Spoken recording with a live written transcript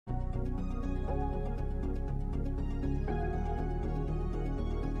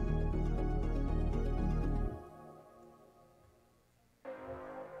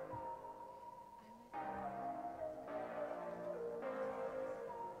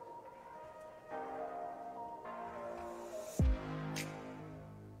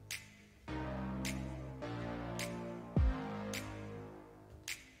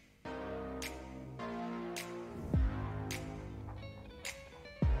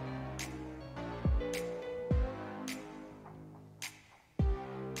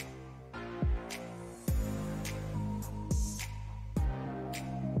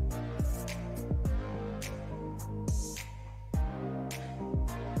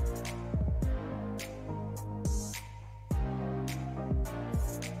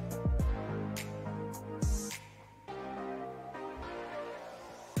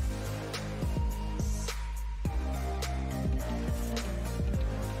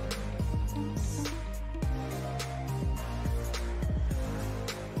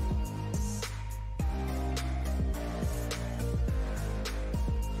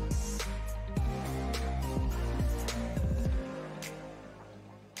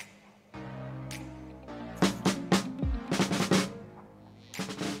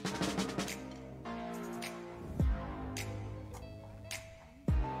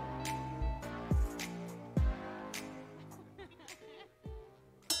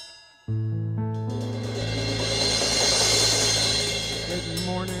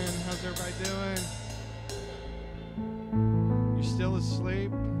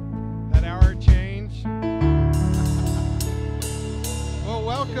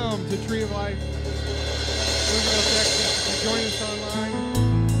Welcome to Tree of Life. If you're joining us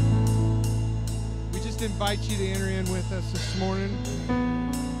online, we just invite you to enter in with us this morning.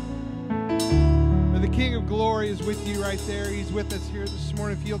 The King of Glory is with you right there. He's with us here this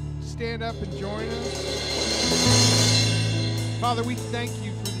morning. If you'll stand up and join us. Father, we thank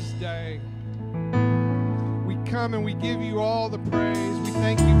you for this day. We come and we give you all the praise. We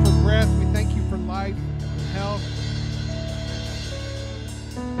thank you for breath. We thank you for life and health.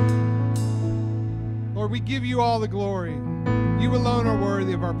 Lord, we give you all the glory. You alone are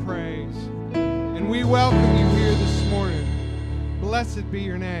worthy of our praise. And we welcome you here this morning. Blessed be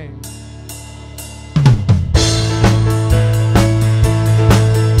your name.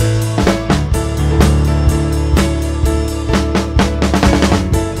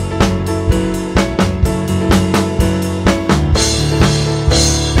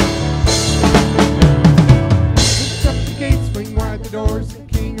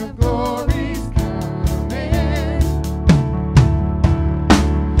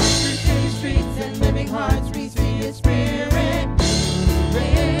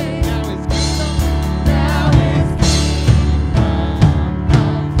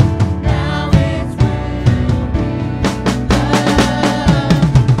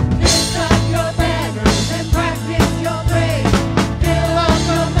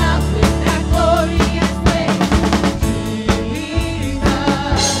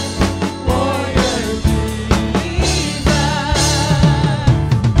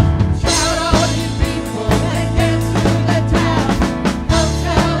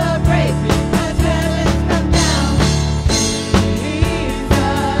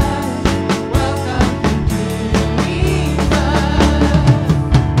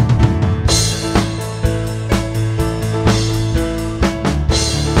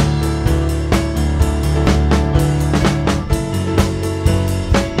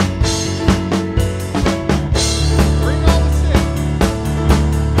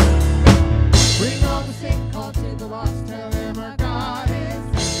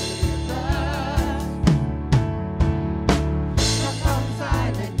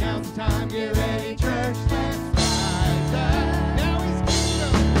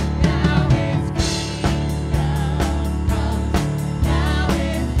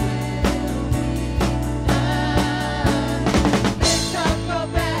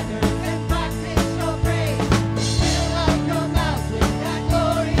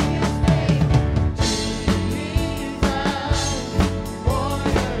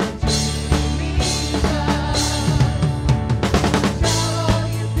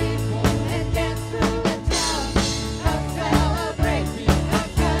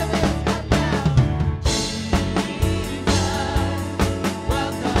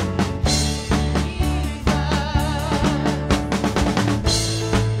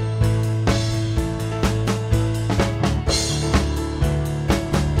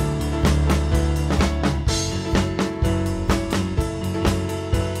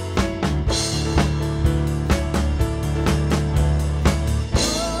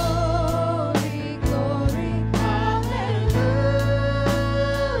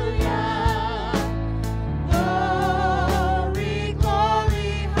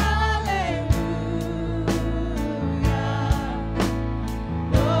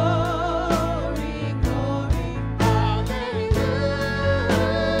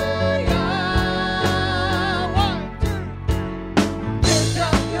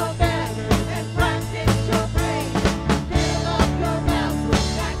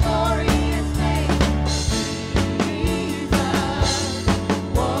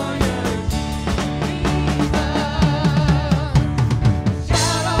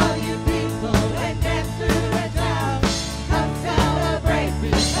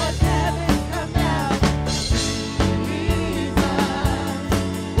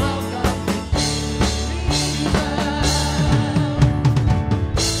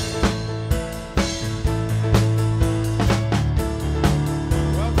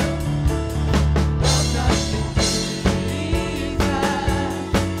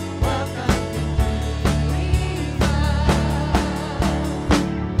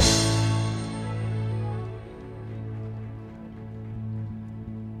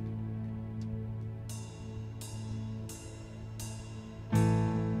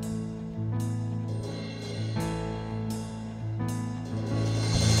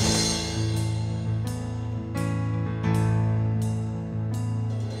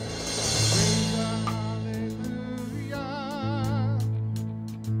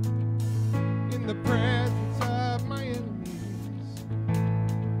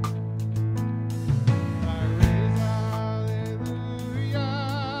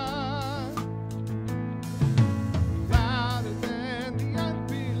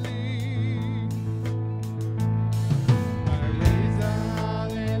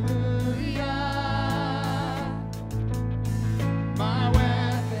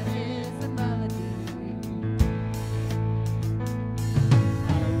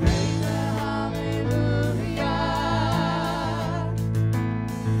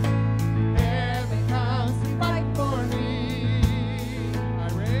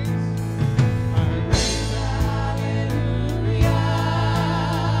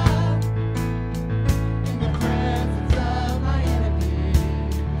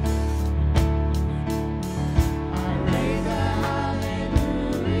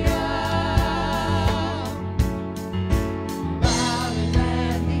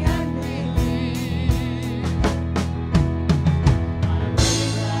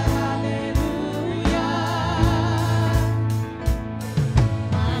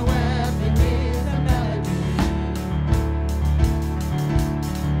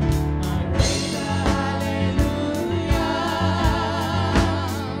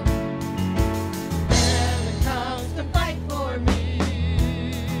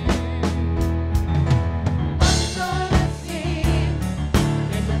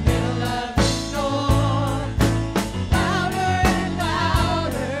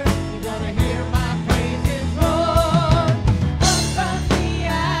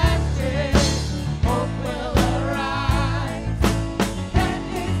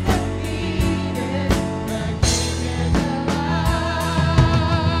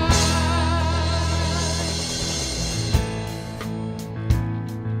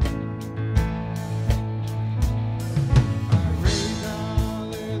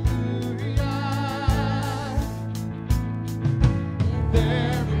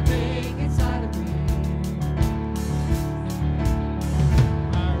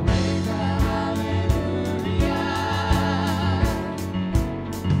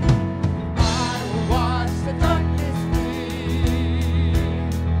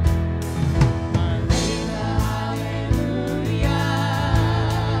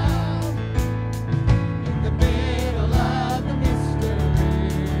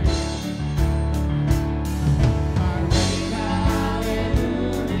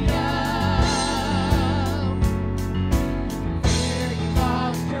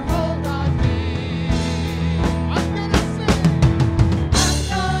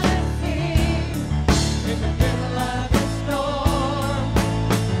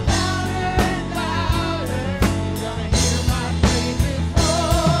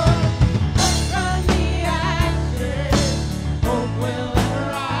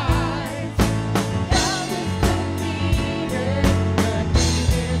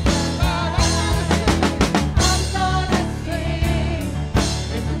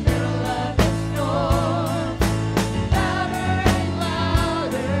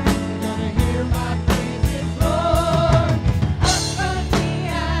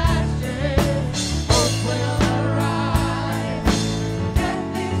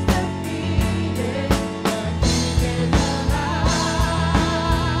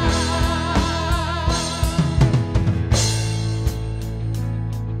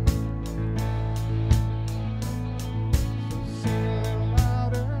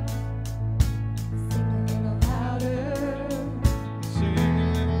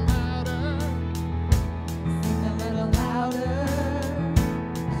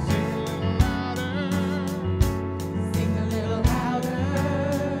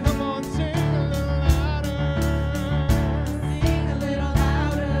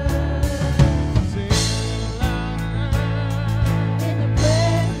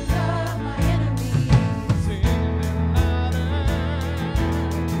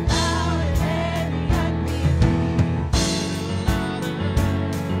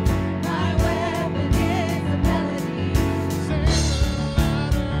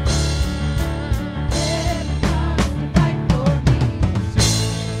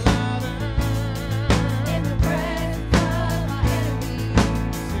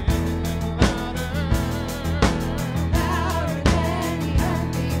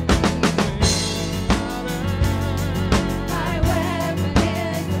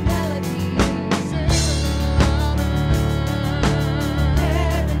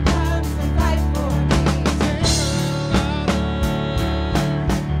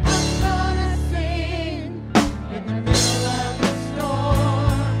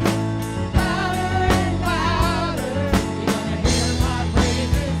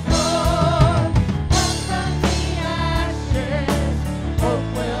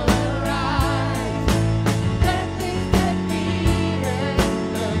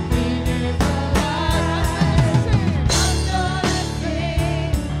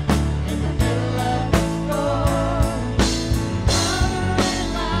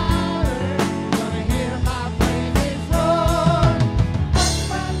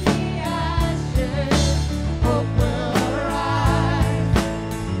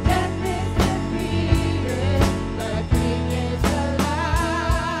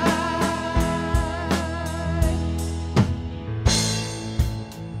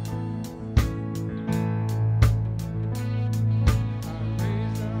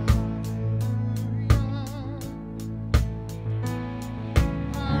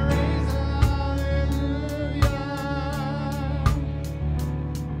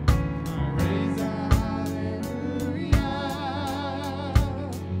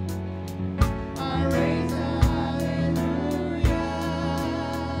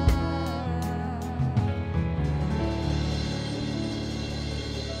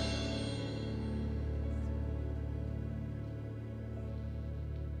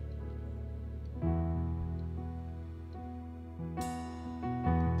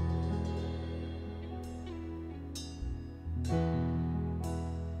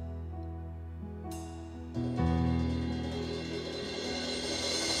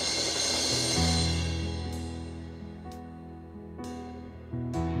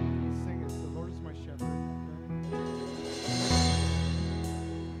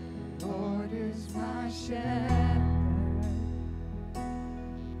 He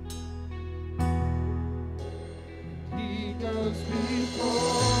goes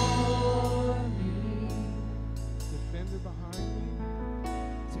before me, defender behind me,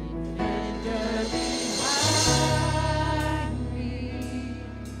 defender behind me.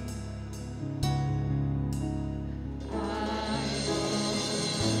 I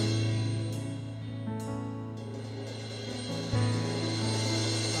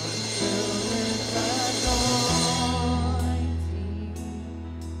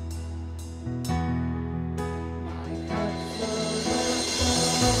will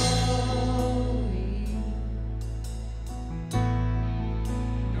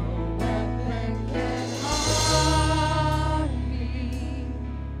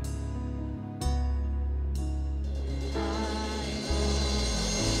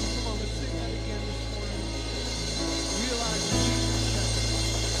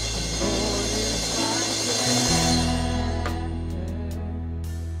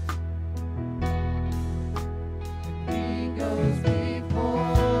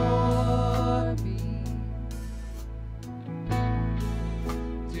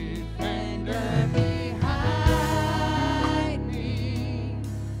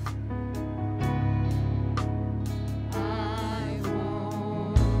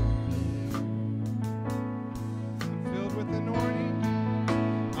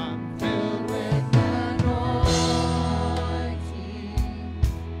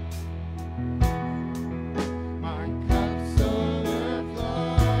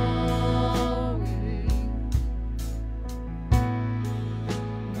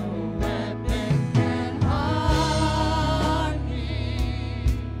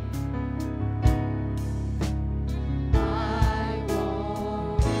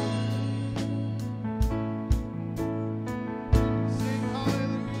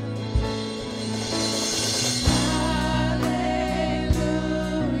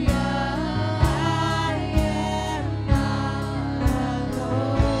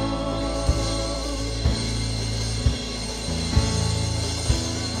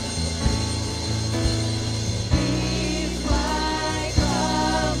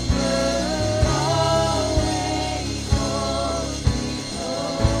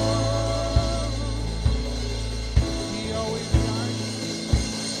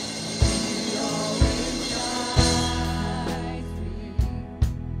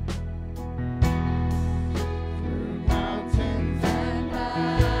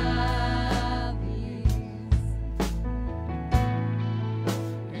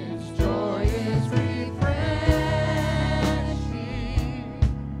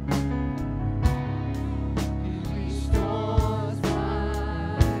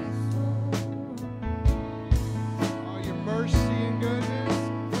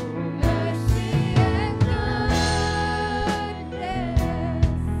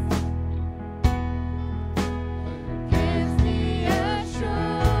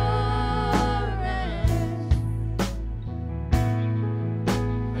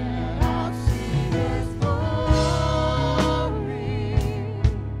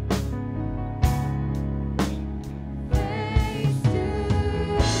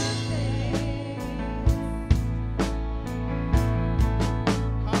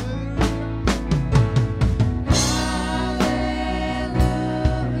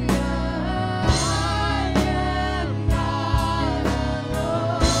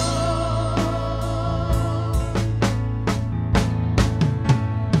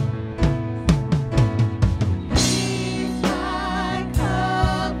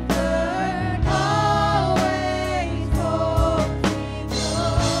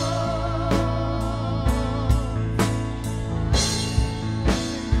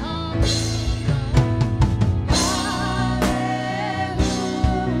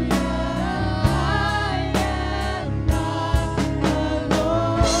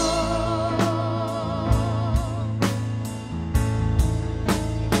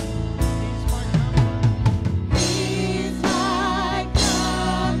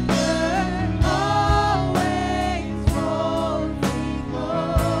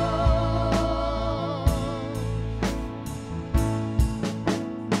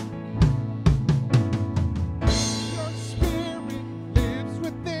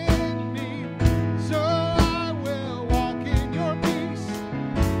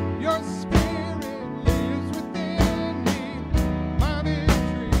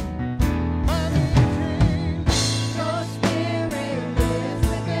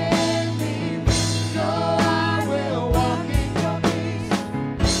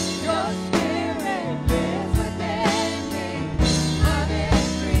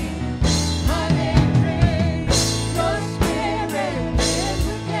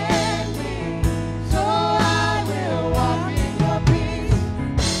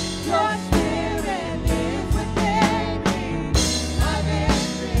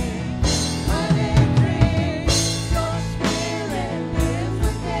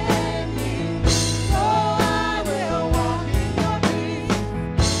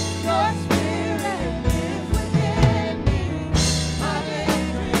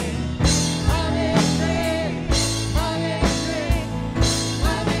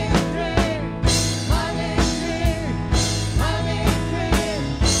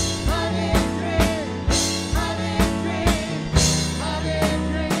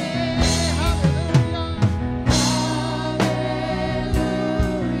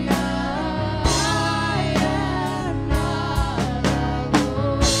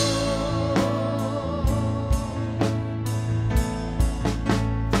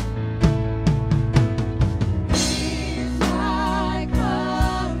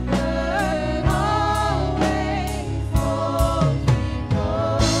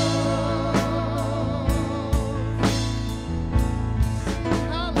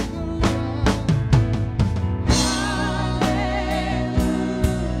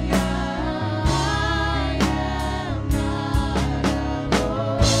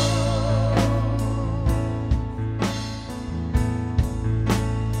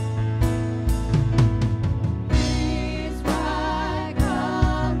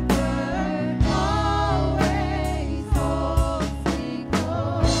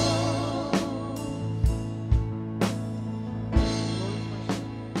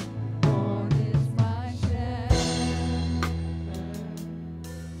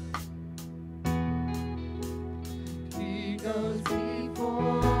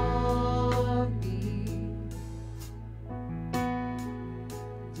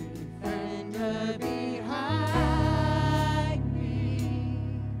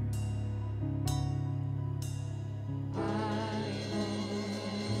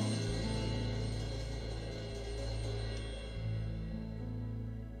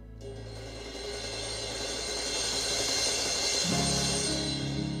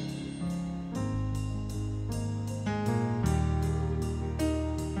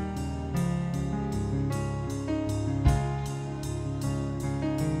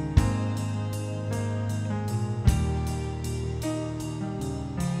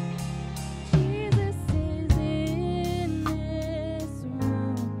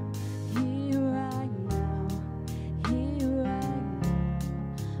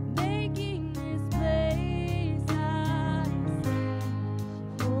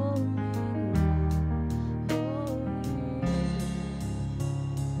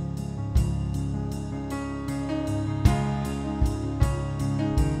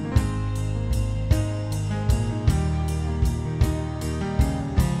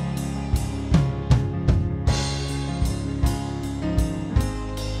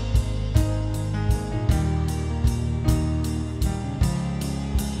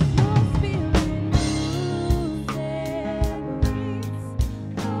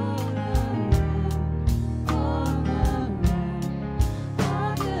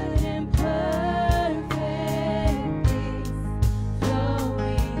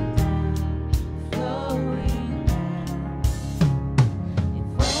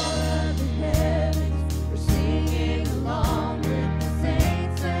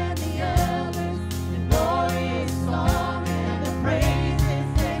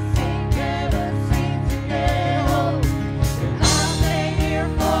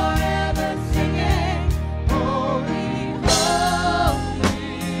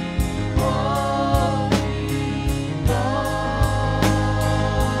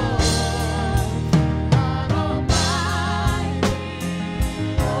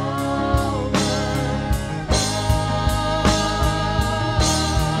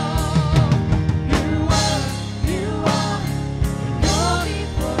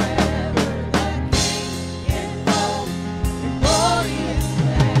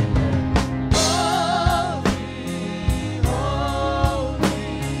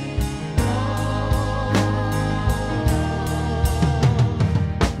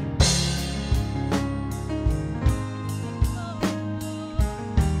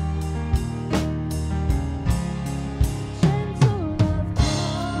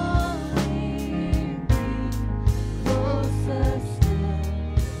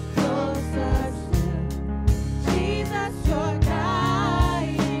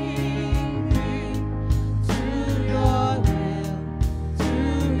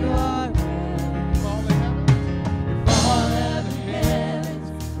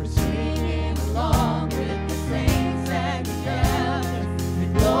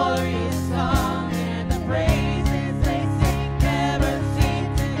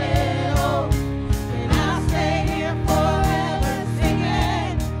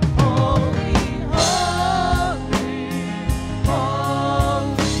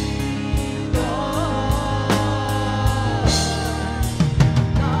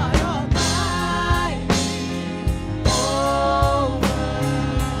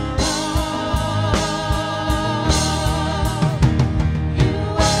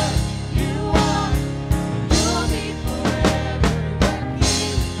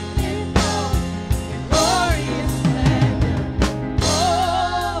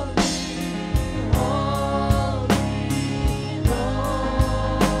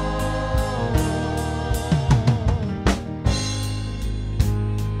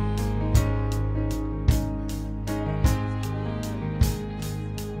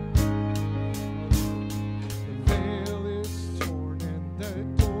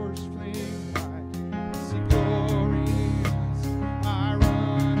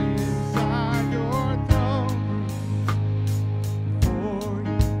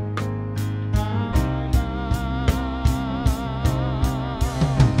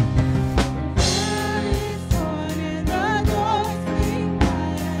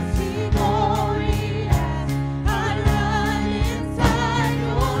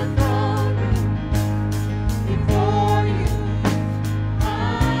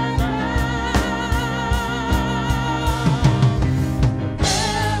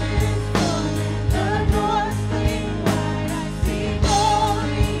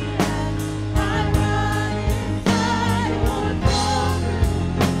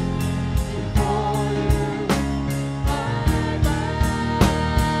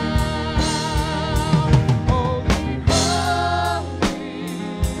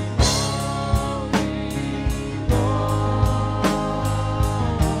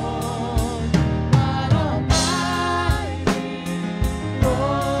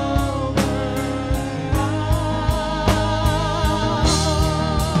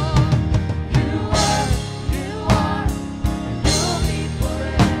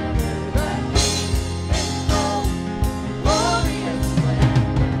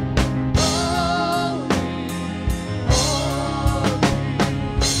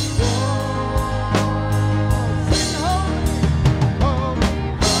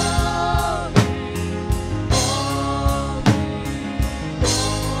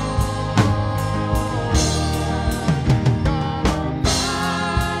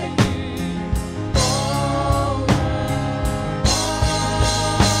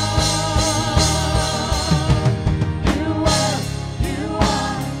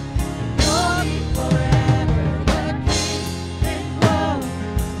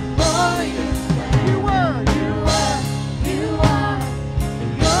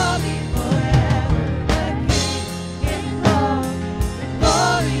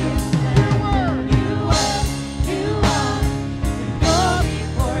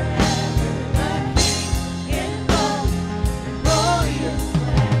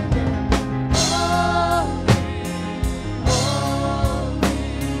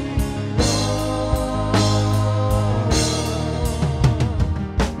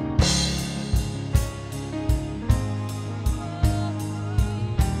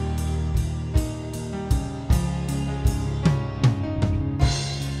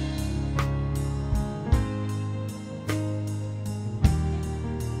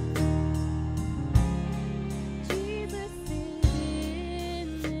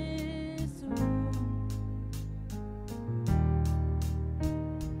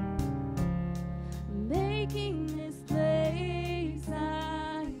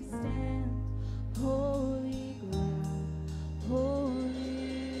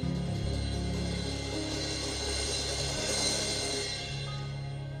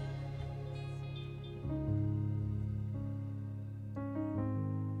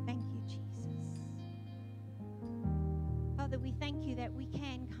that we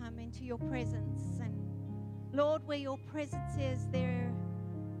can come into your presence. And Lord, where your presence is, there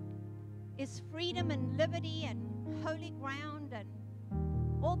is freedom and liberty and holy ground and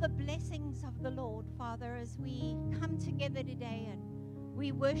all the blessings of the Lord, Father, as we come together today and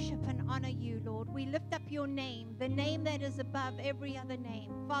we worship and honor you, Lord. We lift up your name, the name that is above every other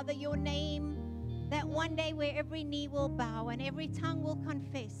name. Father, your name that one day where every knee will bow and every tongue will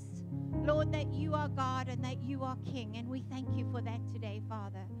confess, Lord, that you are God and that you are King. And we thank you for that today,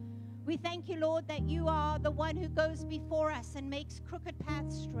 Father. We thank you, Lord, that you are the one who goes before us and makes crooked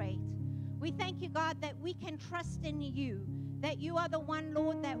paths straight. We thank you, God, that we can trust in you, that you are the one,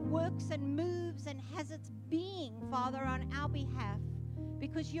 Lord, that works and moves and has its being, Father, on our behalf,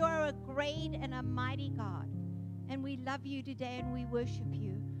 because you are a great and a mighty God. And we love you today and we worship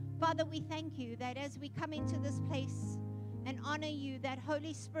you. Father, we thank you that as we come into this place and honor you, that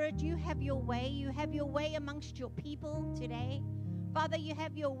Holy Spirit, you have your way. You have your way amongst your people today. Father, you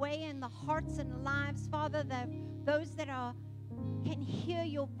have your way in the hearts and lives, Father, that those that can hear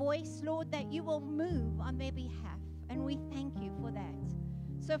your voice, Lord, that you will move on their behalf. And we thank you for that.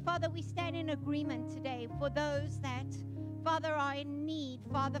 So, Father, we stand in agreement today for those that, Father, are in need,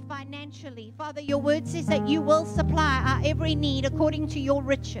 Father, financially. Father, your word says that you will supply our every need according to your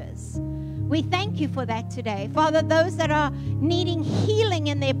riches. We thank you for that today. Father, those that are needing healing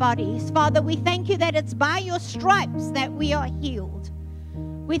in their bodies, Father, we thank you that it's by your stripes that we are healed.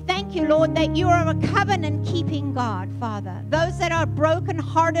 We thank you, Lord, that you are a covenant-keeping God, Father. Those that are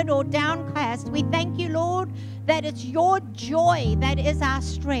brokenhearted or downcast, we thank you, Lord, that it's your joy that is our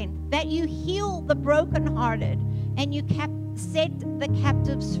strength, that you heal the brokenhearted and you set the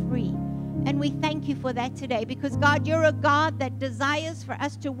captives free. And we thank you for that today because, God, you're a God that desires for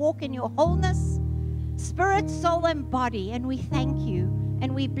us to walk in your wholeness, spirit, soul, and body. And we thank you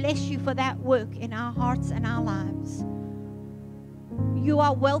and we bless you for that work in our hearts and our lives. You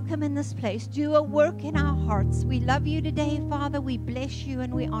are welcome in this place. Do a work in our hearts. We love you today, Father. We bless you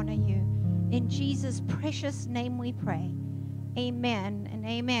and we honor you. In Jesus' precious name we pray. Amen and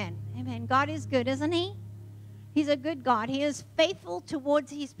amen. Amen. God is good, isn't he? He's a good God. He is faithful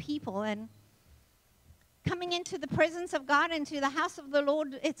towards his people. And coming into the presence of God, into the house of the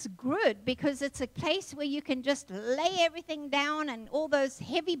Lord, it's good because it's a place where you can just lay everything down and all those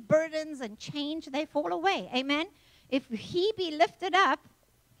heavy burdens and change, they fall away. Amen. If he be lifted up,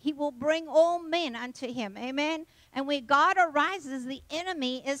 he will bring all men unto him. Amen. And where God arises, the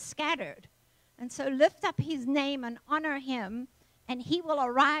enemy is scattered. And so lift up his name and honor him, and he will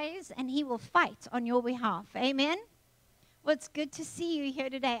arise and he will fight on your behalf. Amen. Well, it's good to see you here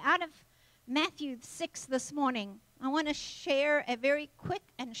today. Out of Matthew 6 this morning, I want to share a very quick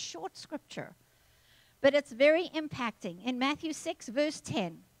and short scripture, but it's very impacting. In Matthew 6, verse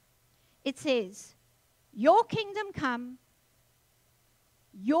 10, it says, your kingdom come,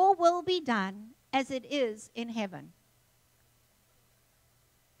 your will be done as it is in heaven.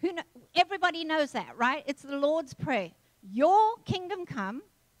 Everybody knows that, right? It's the Lord's Prayer. Your kingdom come,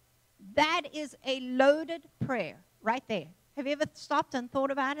 that is a loaded prayer right there. Have you ever stopped and thought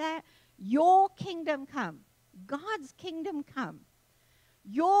about that? Your kingdom come. God's kingdom come.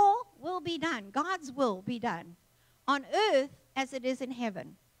 Your will be done. God's will be done on earth as it is in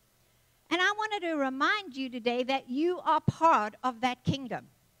heaven. And I wanted to remind you today that you are part of that kingdom.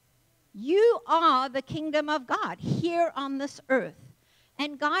 You are the kingdom of God here on this earth.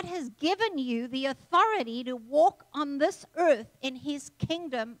 And God has given you the authority to walk on this earth in his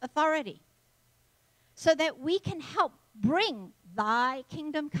kingdom authority, so that we can help bring thy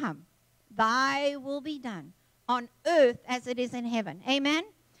kingdom come. Thy will be done on earth as it is in heaven. Amen?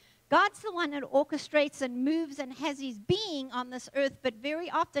 God's the one that orchestrates and moves and has his being on this earth, but very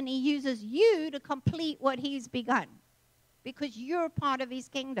often he uses you to complete what he's begun because you're part of his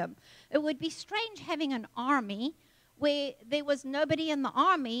kingdom. It would be strange having an army where there was nobody in the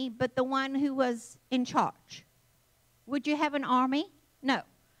army but the one who was in charge. Would you have an army? No.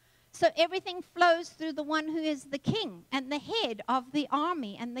 So everything flows through the one who is the king and the head of the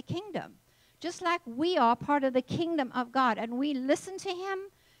army and the kingdom. Just like we are part of the kingdom of God, and we listen to him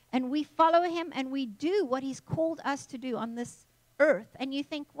and we follow him and we do what he's called us to do on this earth. And you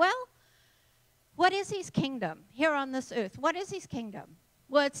think, well, what is his kingdom here on this earth? What is his kingdom?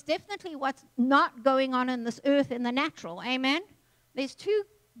 Well, it's definitely what's not going on in this earth in the natural. Amen? There's two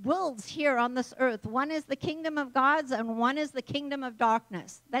worlds here on this earth. One is the kingdom of God's and one is the kingdom of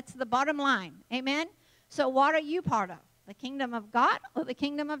darkness. That's the bottom line. Amen? So what are you part of? The kingdom of God or the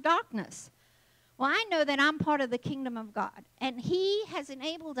kingdom of darkness? Well, I know that I'm part of the kingdom of God. And he has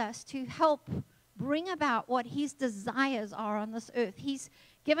enabled us to help bring about what his desires are on this earth. He's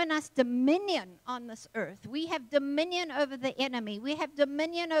given us dominion on this earth. We have dominion over the enemy. We have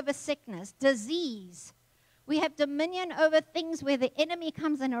dominion over sickness, disease. We have dominion over things where the enemy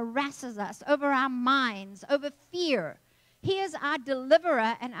comes and harasses us, over our minds, over fear. He is our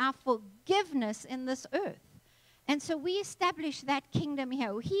deliverer and our forgiveness in this earth. And so we establish that kingdom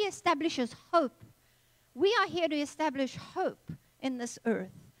here. He establishes hope. We are here to establish hope in this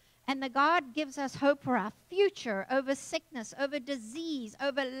earth. And the God gives us hope for our future, over sickness, over disease,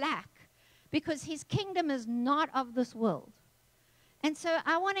 over lack, because his kingdom is not of this world. And so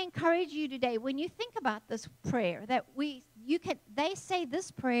I want to encourage you today, when you think about this prayer, that they say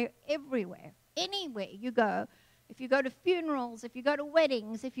this prayer everywhere, anywhere you go. If you go to funerals, if you go to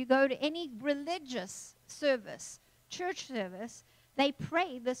weddings, if you go to any religious service, church service, they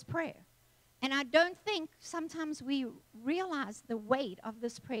pray this prayer. And I don't think sometimes we realize the weight of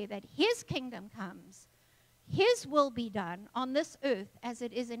this prayer, that his kingdom comes, his will be done on this earth as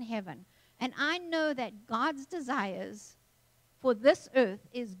it is in heaven. And I know that God's desires for this earth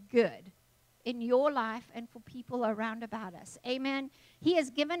is good in your life and for people around about us. Amen. He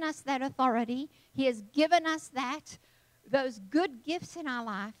has given us that authority. He has given us those good gifts in our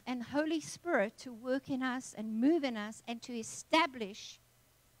life, and Holy Spirit to work in us and move in us and to establish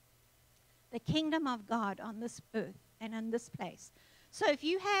the kingdom of God on this earth and in this place. So if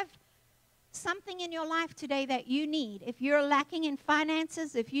you have something in your life today that you need, if you're lacking in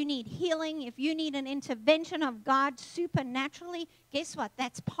finances, if you need healing, if you need an intervention of God supernaturally, guess what?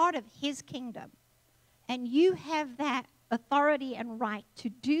 That's part of his kingdom. And you have that authority and right to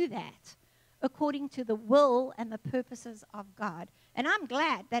do that according to the will and the purposes of God. And I'm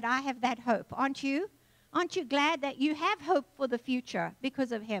glad that I have that hope. Aren't you? Aren't you glad that you have hope for the future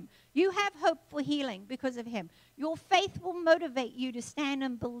because of him? You have hope for healing because of him. Your faith will motivate you to stand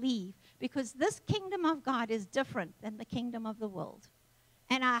and believe, because this kingdom of God is different than the kingdom of the world.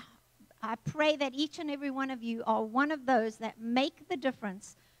 And I pray that each and every one of you are one of those that make the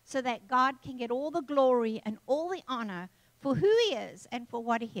difference, so that God can get all the glory and all the honor for who he is and for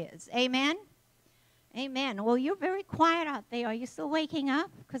what he is. Amen? Amen. Well, you're very quiet out there. Are you still waking up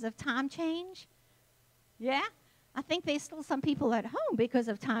because of time change? Yeah? I think there's still some people at home because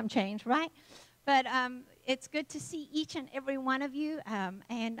of time change, right? But it's good to see each and every one of you,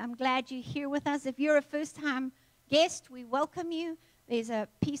 and I'm glad you're here with us. If you're a first-time guest, we welcome you. There's a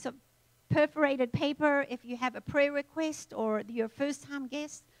piece of perforated paper. If you have a prayer request or you're a first-time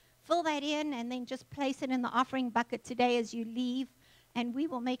guest, fill that in and then just place it in the offering bucket today as you leave, and we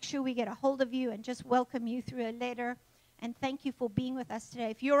will make sure we get a hold of you and just welcome you through a letter. And thank you for being with us today.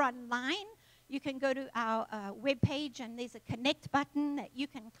 If you're online, you can go to our webpage, and there's a connect button that you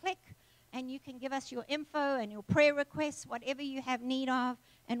can click, and you can give us your info and your prayer requests, whatever you have need of,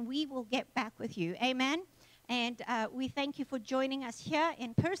 and we will get back with you. Amen. And we thank you for joining us here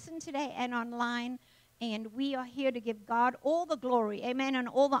in person today and online. And we are here to give God all the glory, amen, and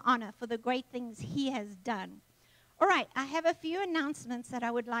all the honor for the great things he has done. All right, I have a few announcements that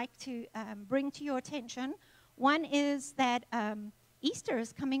I would like to bring to your attention. One is that Easter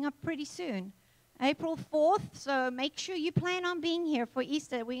is coming up pretty soon, April 4th, so make sure you plan on being here for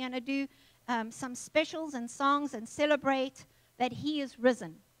Easter. We're going to do some specials and songs and celebrate that he is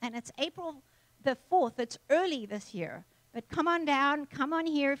risen. And it's April the 4th. It's early this year. But come on down, come on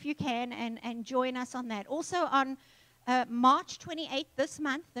here if you can, and join us on that. Also on March 28th this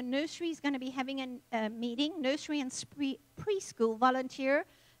month, the nursery is going to be having a meeting, nursery and preschool volunteer.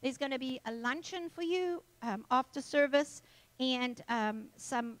 There's going to be a luncheon for you after service, and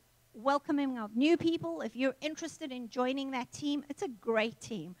some welcoming of new people. If you're interested in joining that team, it's a great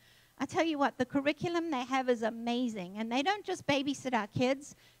team. I tell you what, the curriculum they have is amazing, and they don't just babysit our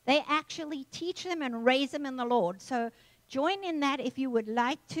kids. They actually teach them and raise them in the Lord. So join in that if you would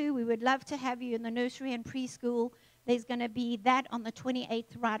like to. We would love to have you in the nursery and preschool. There's going to be that on the 28th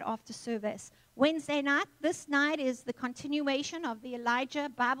right after service. Wednesday night, this night is the continuation of the Elijah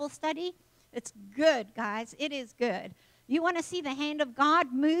Bible study. It's good, guys. It is good. You want to see the hand of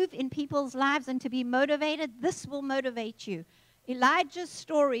God move in people's lives and to be motivated? This will motivate you. Elijah's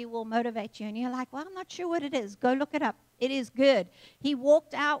story will motivate you. And you're like, well, I'm not sure what it is. Go look it up. It is good. He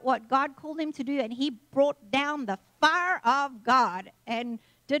walked out what God called him to do, and he brought down the fire of God and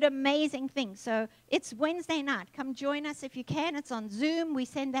did amazing things. So it's Wednesday night. Come join us if you can. It's on Zoom. We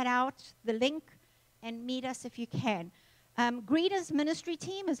send that out, the link, and meet us if you can. Greeters ministry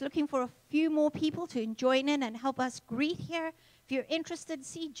team is looking for a few more people to join in and help us greet here. If you're interested,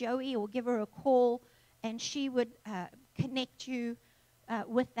 see Joey or give her a call, and she would connect you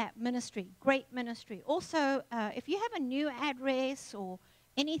with that ministry. Great ministry. Also, if you have a new address or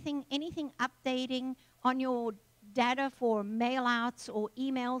anything updating on your data for mail outs or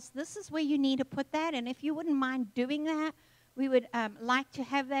emails, this is where you need to put that. And if you wouldn't mind doing that, we would like to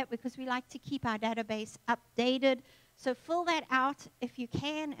have that, because we like to keep our database updated. So fill that out if you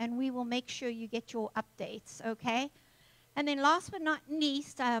can, and we will make sure you get your updates, okay? And then last but not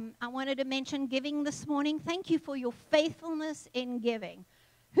least, I wanted to mention giving this morning. Thank you for your faithfulness in giving.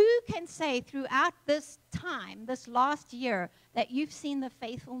 Who can say throughout this time, this last year, that you've seen the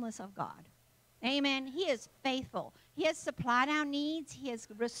faithfulness of God? Amen. He is faithful. He has supplied our needs. He has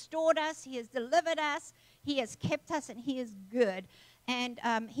restored us. He has delivered us. He has kept us, and He is good. And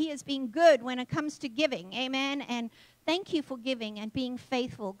He has been good when it comes to giving. Amen. And thank you for giving and being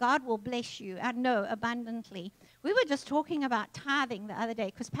faithful. God will bless you, I know, abundantly. We were just talking about tithing the other day,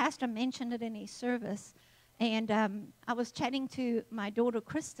 because Pastor mentioned it in his service. And I was chatting to my daughter,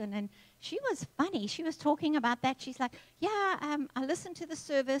 Kristen, and she was funny. She was talking about that. She's like, yeah, I listened to the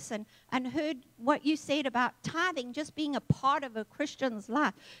service and heard what you said about tithing just being a part of a Christian's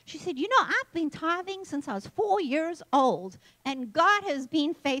life. She said, you know, I've been tithing since I was 4 years old, and God has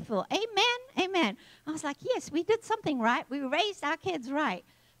been faithful. Amen, amen. I was like, yes, we did something right. We raised our kids right.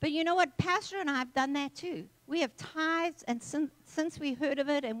 But you know what? Pastor and I have done that too. We have tithed, and since we heard of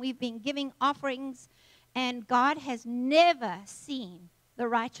it, and we've been giving offerings. And God has never seen the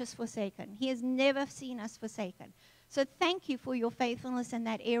righteous forsaken. He has never seen us forsaken. So thank you for your faithfulness in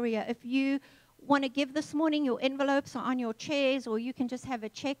that area. If you want to give this morning, your envelopes are on your chairs, or you can just have a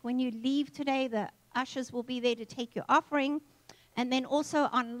check. When you leave today, the ushers will be there to take your offering. And then also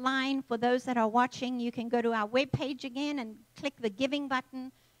online, for those that are watching, you can go to our webpage again and click the giving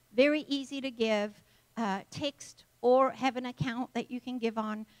button. Very easy to give, text, or have an account that you can give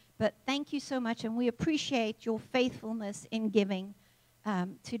on. But thank you so much, and we appreciate your faithfulness in giving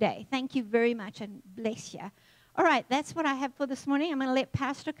today. Thank you very much, and bless you. All right, that's what I have for this morning. I'm going to let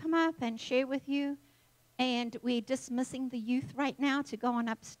Pastor come up and share with you. And we're dismissing the youth right now to go on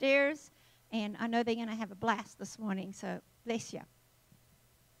upstairs. And I know they're going to have a blast this morning, so bless you.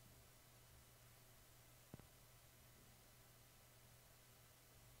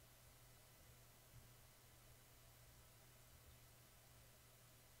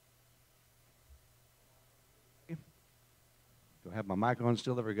 Do I have my mic on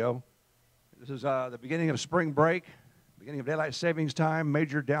still? There we go. This is the beginning of spring break, beginning of daylight savings time,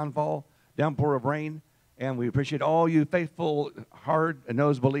 major downpour of rain. And we appreciate all you faithful,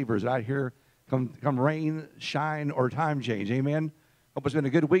 hard-nosed believers out here come rain, shine, or time change. Amen. Hope it's been a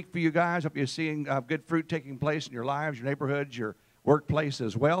good week for you guys. Hope you're seeing good fruit taking place in your lives, your neighborhoods, your workplace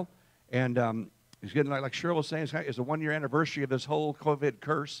as well. And it's getting, like Cheryl was saying, it's a one-year anniversary of this whole COVID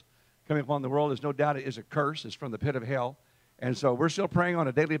curse coming upon the world. There's no doubt it is a curse. It's from the pit of hell. And so we're still praying on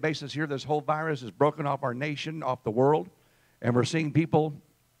a daily basis here. This whole virus is broken off our nation, off the world. And we're seeing people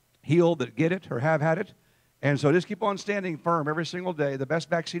healed that get it or have had it. And so just keep on standing firm every single day. The best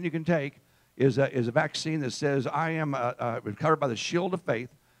vaccine you can take is a vaccine that says, I am covered by the shield of faith,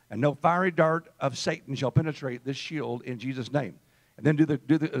 and no fiery dart of Satan shall penetrate this shield in Jesus' name. And then do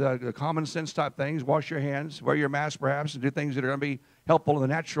the common sense type things. Wash your hands, wear your mask perhaps, and do things that are going to be helpful in the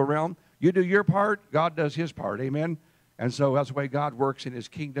natural realm. You do your part, God does his part. Amen. And so that's the way God works in his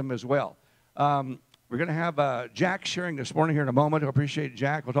kingdom as well. We're going to have Jack sharing this morning here in a moment. I appreciate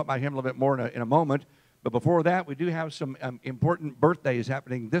Jack. We'll talk about him a little bit more in a moment. But before that, we do have some important birthdays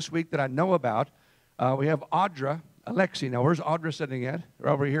happening this week that I know about. We have Audra Alexi. Now, where's Audra sitting at?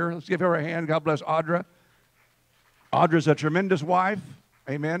 Right over here. Let's give her a hand. God bless Audra. Audra's a tremendous wife.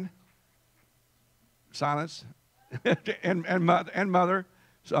 Amen. Silence. and mother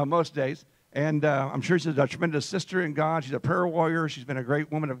most days. And I'm sure she's a tremendous sister in God. She's a prayer warrior. She's been a great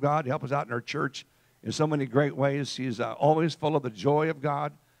woman of God to help us out in our church in so many great ways. She's always full of the joy of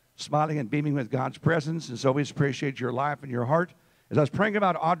God, smiling and beaming with God's presence. And so we just appreciate your life and your heart. As I was praying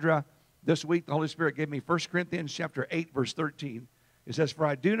about Audra this week, the Holy Spirit gave me 1 Corinthians chapter 8, verse 13. It says, for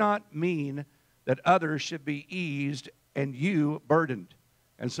I do not mean that others should be eased and you burdened.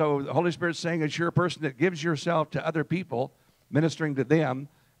 And so the Holy Spirit's saying that you're a person that gives yourself to other people, ministering to them.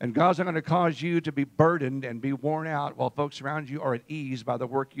 And God's not going to cause you to be burdened and be worn out while folks around you are at ease by the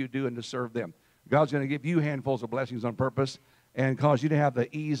work you do and to serve them. God's going to give you handfuls of blessings on purpose and cause you to have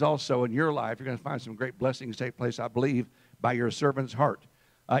the ease also in your life. You're going to find some great blessings take place, I believe, by your servant's heart.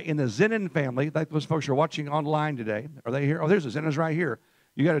 In the Zenon family, like those folks are watching online today, are they here? Oh, there's the Zenons right here.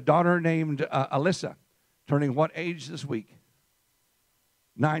 You got a daughter named Alyssa, turning what age this week?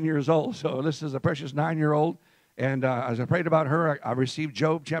 9 years old. So Alyssa's a precious 9-year-old. And as I prayed about her, I received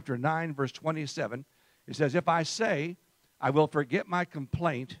Job chapter 9, verse 27. It says, if I say, I will forget my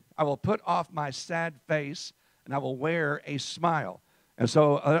complaint, I will put off my sad face, and I will wear a smile. And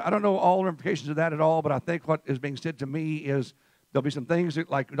so I don't know all the implications of that at all, but I think what is being said to me is there'll be some things that,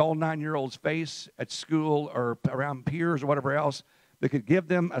 like all 9-year-olds face at school or around peers or whatever else, that could give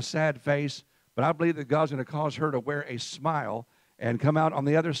them a sad face. But I believe that God's going to cause her to wear a smile and come out on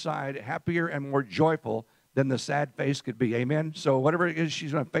the other side happier and more joyful than the sad face could be. Amen? So whatever it is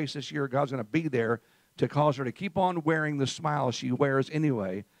she's going to face this year, God's going to be there to cause her to keep on wearing the smile she wears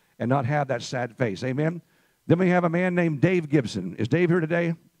anyway and not have that sad face. Amen? Then we have a man named Dave Gibson. Is Dave here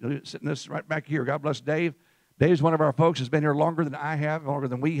today? Sitting this right back here. God bless Dave. Dave's one of our folks. Has been here longer than I have, longer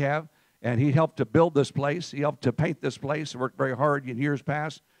than we have, and he helped to build this place. He helped to paint this place. He worked very hard in years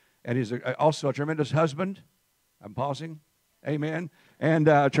past, and he's also a tremendous husband. I'm pausing. Amen. And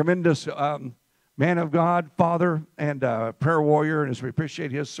a tremendous man of God, father, and prayer warrior, and we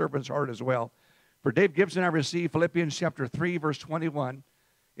appreciate his servant's heart as well. For Dave Gibson, I received Philippians chapter 3, verse 21.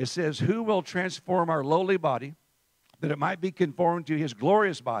 It says, who will transform our lowly body, that it might be conformed to his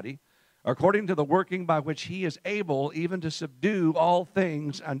glorious body, according to the working by which he is able even to subdue all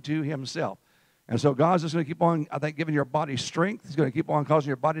things unto himself. And so God's just going to keep on, I think, giving your body strength. He's going to keep on causing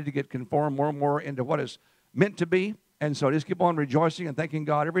your body to get conformed more and more into what is meant to be. And so just keep on rejoicing and thanking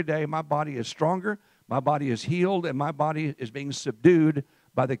God every day. My body is stronger, my body is healed, and my body is being subdued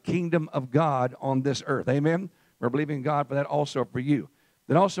by the kingdom of God on this earth. Amen? We're believing God for that also for you.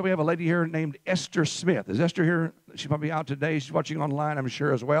 Then also we have a lady here named Esther Smith. Is Esther here? She's probably out today. She's watching online, I'm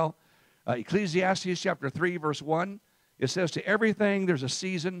sure, as well. Ecclesiastes chapter 3, verse 1. It says, to everything there's a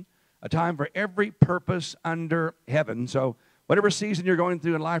season, a time for every purpose under heaven. So whatever season you're going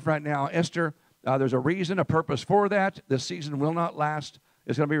through in life right now, Esther, there's a reason, a purpose for that. This season will not last.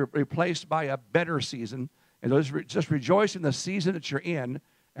 It's going to be replaced by a better season. And just rejoice in the season that you're in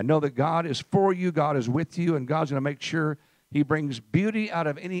and know that God is for you, God is with you, and God's going to make sure he brings beauty out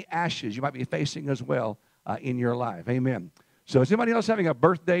of any ashes you might be facing as well in your life. Amen. So is anybody else having a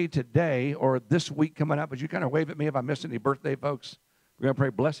birthday today or this week coming up? Would you kind of wave at me if I missed any birthday folks? We're going to pray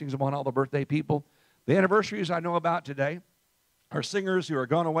blessings upon all the birthday people. The anniversaries I know about today are singers who are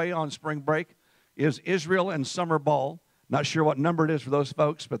gone away on spring break is Israel and Summer Ball. Not sure what number it is for those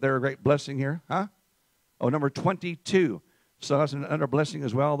folks, but they're a great blessing here. Huh? Oh, number 22. So that's another blessing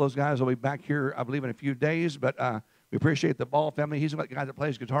as well. Those guys will be back here, I believe, in a few days. But we appreciate the Ball family. He's the guy that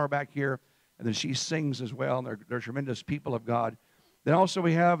plays guitar back here. And then she sings as well. And they're tremendous people of God. Then also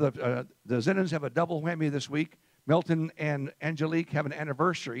we have the Zenons have a double whammy this week. Milton and Angelique have an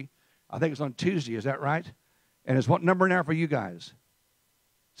anniversary. I think it's on Tuesday. Is that right? And it's what number now for you guys?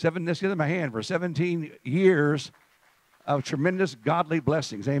 Let's give them a hand for 17 years of tremendous godly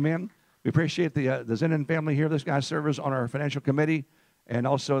blessings. Amen. We appreciate the Zenon family here. This guy serves on our financial committee. And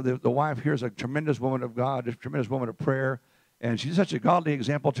also the wife here is a tremendous woman of God, a tremendous woman of prayer. And she's such a godly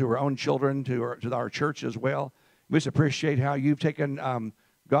example to her own children, to our church as well. We just appreciate how you've taken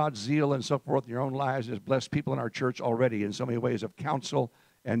God's zeal and so forth in your own lives and has blessed people in our church already in so many ways of counsel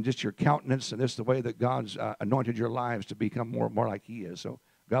and just your countenance. And this is the way that God's anointed your lives to become more and more like he is. So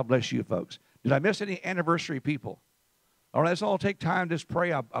God bless you folks. Did I miss any anniversary people? All right, let's all take time to just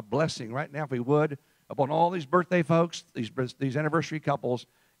pray a blessing right now, if we would, upon all these birthday folks, these anniversary couples,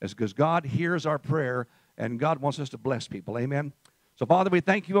 because God hears our prayer and God wants us to bless people. Amen. So, Father, we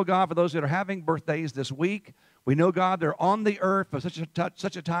thank you, oh God, for those that are having birthdays this week. We know, God, they're on the earth for such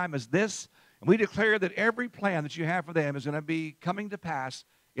a time as this. And we declare that every plan that you have for them is going to be coming to pass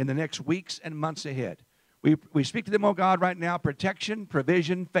in the next weeks and months ahead. We speak to them, oh God, right now, protection,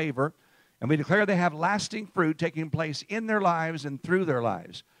 provision, favor. And we declare they have lasting fruit taking place in their lives and through their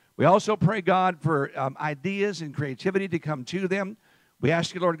lives. We also pray, God, for ideas and creativity to come to them. We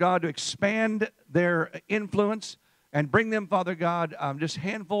ask you, Lord God, to expand their influence and bring them, Father God, just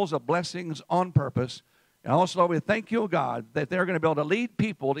handfuls of blessings on purpose. And also, Lord, we thank you, God, that they're going to be able to lead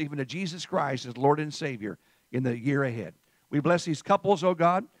people even to Jesus Christ as Lord and Savior in the year ahead. We bless these couples, oh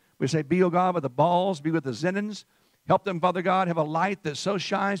God. We say, be, oh God, with the Balls, be with the Zenons. Help them, Father God, have a light that so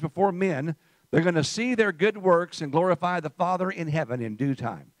shines before men, they're going to see their good works and glorify the Father in heaven in due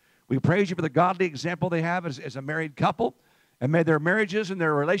time. We praise you for the godly example they have as a married couple. And may their marriages and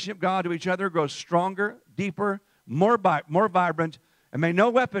their relationship, God, to each other grow stronger, deeper, more vibrant. And may no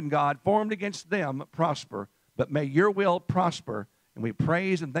weapon, God, formed against them prosper. But may your will prosper. And we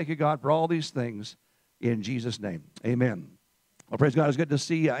praise and thank you, God, for all these things in Jesus' name. Amen. Well, praise God. It's good to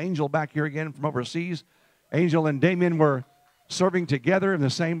see Angel back here again from overseas. Angel and Damien were serving together in the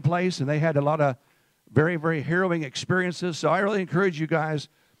same place, and they had a lot of very, very harrowing experiences. So I really encourage you guys,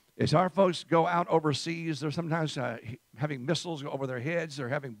 as our folks go out overseas, they're sometimes having missiles go over their heads. They're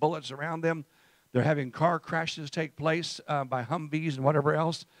having bullets around them. They're having car crashes take place by Humvees and whatever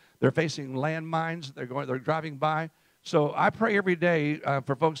else. They're facing landmines. They're driving by. So I pray every day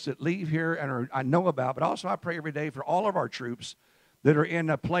for folks that leave here and I know about, but also I pray every day for all of our troops that are in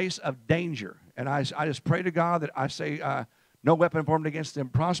a place of danger. And I just pray to God that I say no weapon formed against them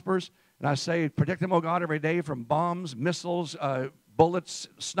prospers. And I say protect them, oh God, every day from bombs, missiles, bullets,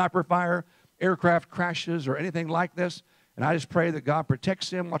 sniper fire, aircraft crashes, or anything like this. And I just pray that God protects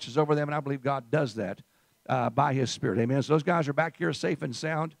them, watches over them, and I believe God does that by His Spirit. Amen. So those guys are back here safe and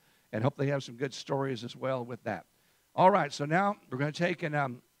sound, and hope they have some good stories as well with that. All right, so now we're going to take, and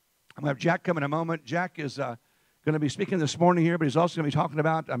I'm going to have Jack come in a moment. Jack is going to be speaking this morning here, but he's also going to be talking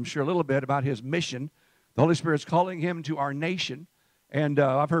about, I'm sure, a little bit about his mission. The Holy Spirit's calling him to our nation. And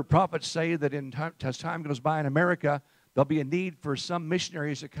I've heard prophets say that as time goes by in America, there'll be a need for some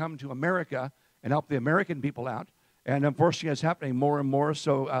missionaries to come to America and help the American people out. And unfortunately, it's happening more and more.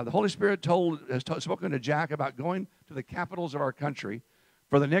 So the Holy Spirit has spoken to Jack about going to the capitals of our country.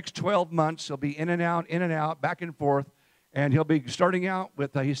 For the next 12 months, he'll be in and out, back and forth. And he'll be starting out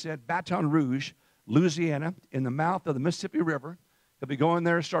with, he said, Baton Rouge, Louisiana, in the mouth of the Mississippi River. He'll be going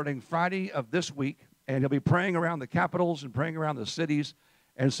there starting Friday of this week. And he'll be praying around the capitals and praying around the cities.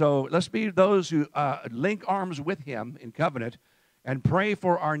 And so let's be those who link arms with him in covenant and pray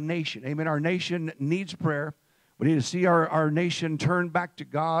for our nation. Amen. Our nation needs prayer. We need to see our nation turn back to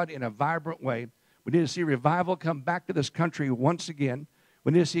God in a vibrant way. We need to see revival come back to this country once again.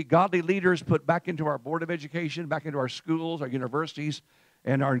 We need to see godly leaders put back into our Board of Education, back into our schools, our universities,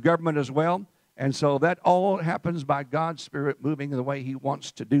 and our government as well. And so that all happens by God's Spirit moving in the way He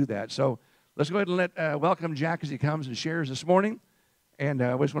wants to do that. So let's go ahead and welcome Jack as he comes and shares this morning. And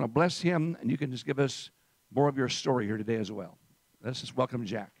we just want to bless him, and you can just give us more of your story here today as well. Let's just welcome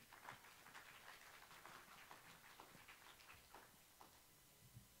Jack.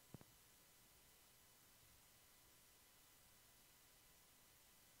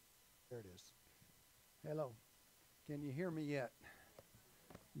 There it is. Hello. Can you hear me yet?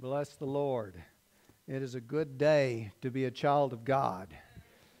 Bless the Lord. It is a good day to be a child of God.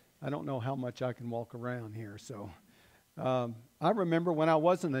 I don't know how much I can walk around here, so I remember when I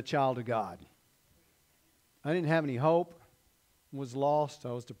wasn't a child of God. I didn't have any hope, was lost,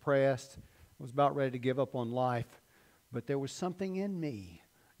 I was depressed, was about ready to give up on life, but there was something in me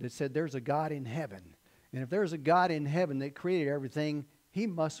that said there's a God in heaven, and if there's a God in heaven that created everything, He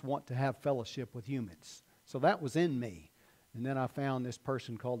must want to have fellowship with humans. So that was in me. And then I found this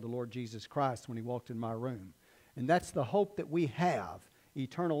person called the Lord Jesus Christ when He walked in my room. And that's the hope that we have,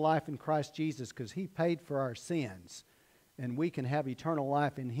 eternal life in Christ Jesus, because He paid for our sins. And we can have eternal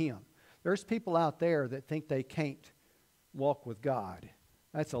life in Him. There's people out there that think they can't walk with God.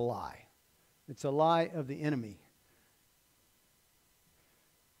 That's a lie. It's a lie of the enemy.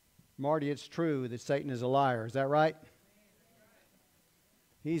 Marty, it's true that Satan is a liar. Is that right?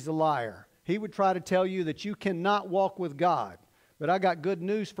 He's a liar. He would try to tell you that you cannot walk with God. But I got good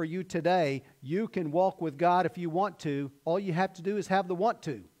news for you today. You can walk with God if you want to. All you have to do is have the want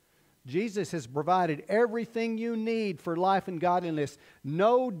to. Jesus has provided everything you need for life and godliness.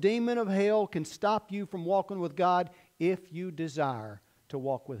 No demon of hell can stop you from walking with God if you desire to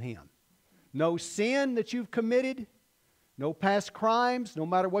walk with Him. No sin that you've committed, no past crimes, no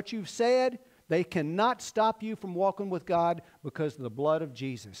matter what you've said, they cannot stop you from walking with God because of the blood of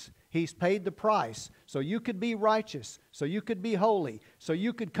Jesus. He's paid the price so you could be righteous, so you could be holy, so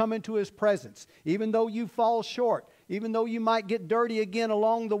you could come into His presence. Even though you fall short, even though you might get dirty again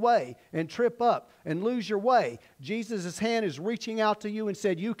along the way and trip up and lose your way, Jesus' hand is reaching out to you and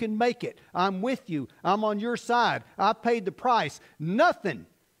said, you can make it. I'm with you. I'm on your side. I paid the price. Nothing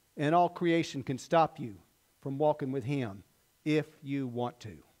in all creation can stop you from walking with Him if you want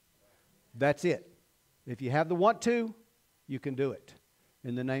to. That's it. If you have the want to, you can do it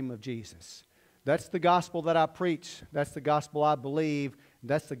in the name of Jesus. That's the gospel that I preach. That's the gospel I believe.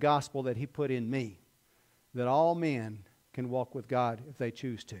 That's the gospel that He put in me. That all men can walk with God if they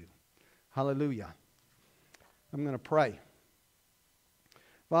choose to. Hallelujah. I'm going to pray.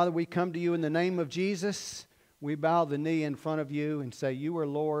 Father, we come to You in the name of Jesus. We bow the knee in front of You and say, You are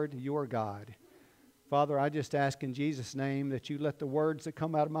Lord, You are God. Father, I just ask in Jesus' name that You let the words that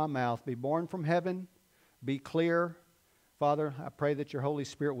come out of my mouth be born from heaven, be clear. Father, I pray that Your Holy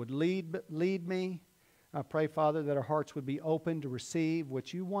Spirit would lead me. I pray, Father, that our hearts would be open to receive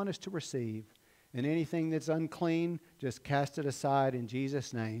what You want us to receive. And anything that's unclean, just cast it aside in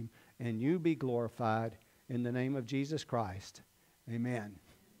Jesus' name. And You be glorified in the name of Jesus Christ. Amen.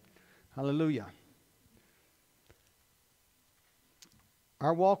 Hallelujah.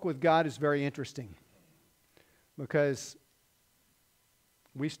 Our walk with God is very interesting because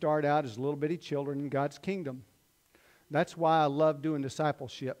we start out as little bitty children in God's kingdom. That's why I love doing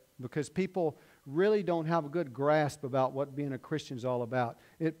discipleship, because people really don't have a good grasp about what being a Christian is all about.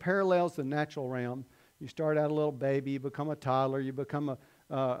 It parallels the natural realm. You start out a little baby, you become a toddler, you become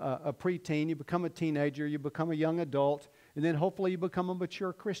a preteen, you become a teenager, you become a young adult, and then hopefully you become a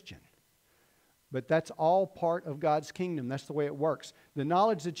mature Christian. But that's all part of God's kingdom. That's the way it works. The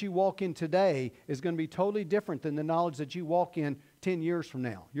knowledge that you walk in today is going to be totally different than the knowledge that you walk in 10 years from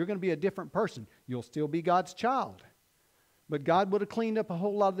now. You're going to be a different person. You'll still be God's child. But God would have cleaned up a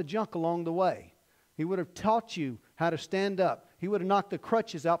whole lot of the junk along the way. He would have taught you how to stand up. He would have knocked the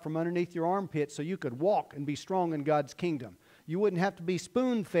crutches out from underneath your armpit so you could walk and be strong in God's kingdom. You wouldn't have to be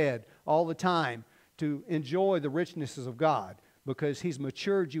spoon-fed all the time to enjoy the richnesses of God, because He's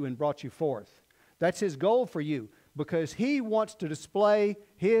matured you and brought you forth. That's His goal for you, because He wants to display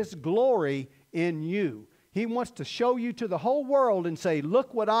His glory in you. He wants to show you to the whole world and say,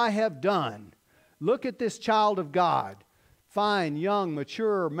 look what I have done. Look at this child of God. Fine, young,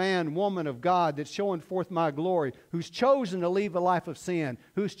 mature man, woman of God that's showing forth my glory, who's chosen to leave a life of sin,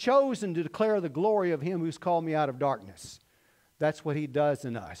 who's chosen to declare the glory of Him who's called me out of darkness. That's what He does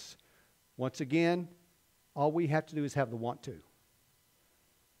in us. Once again, all we have to do is have the want to.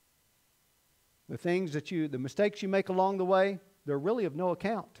 The mistakes you make along the way, they're really of no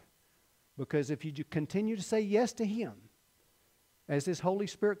account. Because if you continue to say yes to Him, as His Holy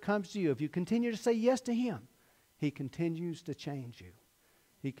Spirit comes to you, if you continue to say yes to Him, He continues to change you.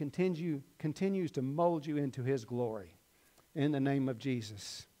 He continues to mold you into His glory. In the name of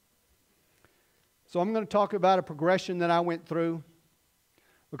Jesus. So I'm going to talk about a progression that I went through,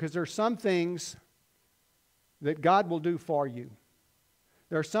 because there are some things that God will do for you.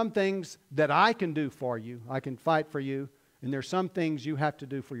 There are some things that I can do for you. I can fight for you. And there are some things you have to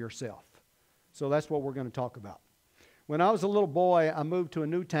do for yourself. So that's what we're going to talk about. When I was a little boy, I moved to a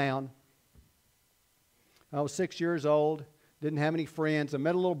new town. I was 6 years old. Didn't have any friends. I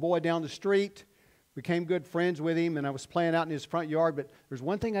met a little boy down the street. Became good friends with him. And I was playing out in his front yard. But there's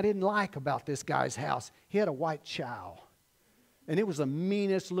one thing I didn't like about this guy's house. He had a white chow. And it was the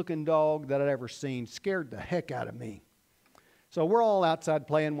meanest looking dog that I'd ever seen. Scared the heck out of me. So we're all outside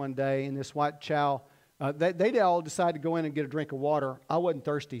playing one day, and this white chow, they all decided to go in and get a drink of water. I wasn't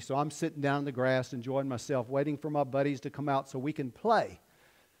thirsty, so I'm sitting down in the grass enjoying myself, waiting for my buddies to come out so we can play.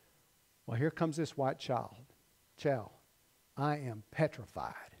 Well, here comes this white chow. I am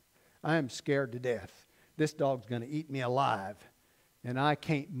petrified. I am scared to death. This dog's going to eat me alive, and I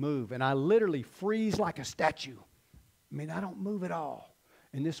can't move. And I literally freeze like a statue. I mean, I don't move at all.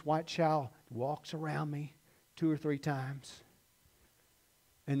 And this white chow walks around me 2 or 3 times.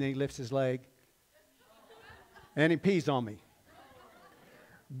 And then he lifts his leg. And he pees on me.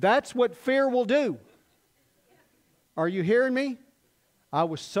 That's what fear will do. Are you hearing me? I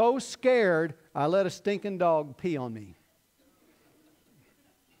was so scared, I let a stinking dog pee on me.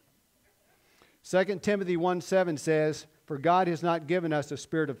 2 Timothy 1:7 says, "For God has not given us a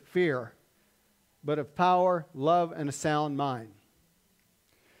spirit of fear, but of power, love, and a sound mind."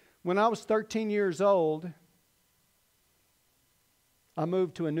 When I was 13 years old, I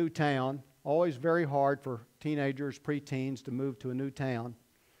moved to a new town. Always very hard for teenagers, preteens to move to a new town.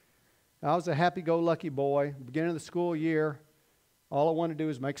 I was a happy-go-lucky boy. Beginning of the school year, all I wanted to do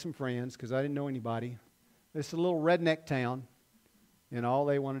was make some friends because I didn't know anybody. This is a little redneck town, and all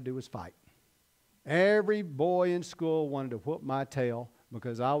they wanted to do was fight. Every boy in school wanted to whoop my tail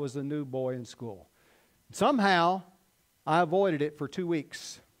because I was the new boy in school. Somehow, I avoided it for 2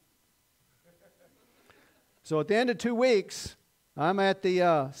 weeks. So at the end of 2 weeks, I'm at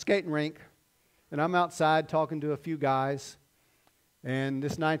the skating rink, and I'm outside talking to a few guys, and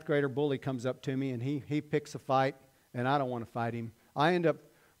this 9th grader bully comes up to me, and he picks a fight, and I don't want to fight him. I end up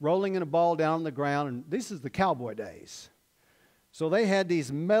rolling in a ball down on the ground, and this is the cowboy days. So they had these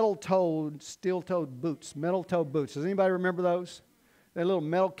steel-toed boots, metal-toed boots. Does anybody remember those? They had little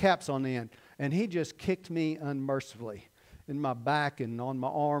metal caps on the end, and he just kicked me unmercifully in my back and on my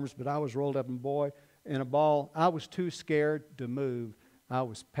arms, but I was rolled up in a ball. I was too scared to move. I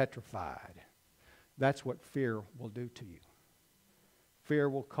was petrified. That's what fear will do to you. Fear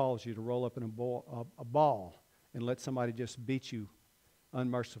will cause you to roll up in a ball and let somebody just beat you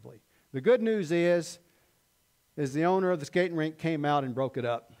unmercifully. The good news is the owner of the skating rink came out and broke it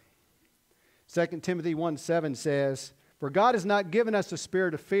up. 2 Timothy 1:7 says, "For God has not given us a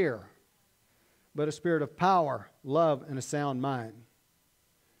spirit of fear, but a spirit of power, love, and a sound mind."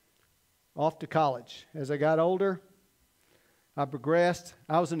 Off to college. As I got older, I progressed.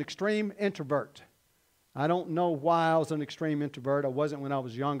 I was an extreme introvert. I don't know why I was an extreme introvert. I wasn't when I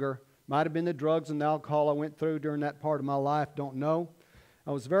was younger. Might have been the drugs and the alcohol I went through during that part of my life. Don't know.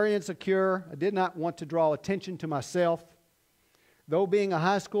 I was very insecure. I did not want to draw attention to myself. Though being a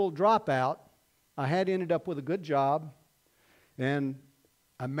high school dropout, I had ended up with a good job, and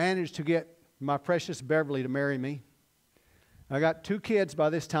I managed to get my precious Beverly to marry me. I got 2 kids by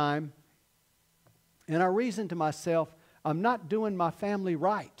this time, and I reasoned to myself, I'm not doing my family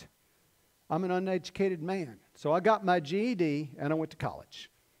right. I'm an uneducated man. So I got my GED, and I went to college.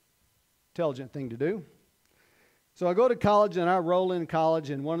 Intelligent thing to do. So I go to college, and I roll in college,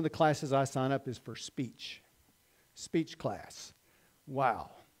 and one of the classes I sign up is for speech. Speech class. Wow.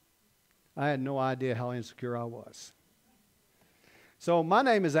 I had no idea how insecure I was. So my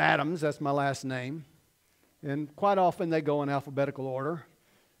name is Adams. That's my last name. And quite often they go in alphabetical order.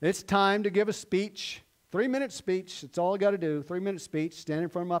 It's time to give a speech. 3-minute speech. That's all I got to do. 3-minute speech. Stand in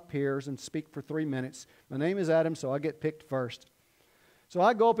front of my peers and speak for 3 minutes. My name is Adams, so I get picked first. So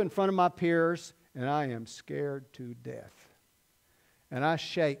I go up in front of my peers, and I am scared to death. And I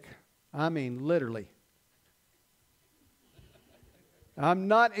shake. I mean, literally. I'm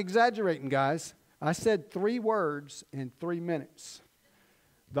not exaggerating, guys. I said 3 words in 3 minutes.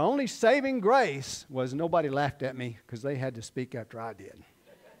 The only saving grace was nobody laughed at me because they had to speak after I did.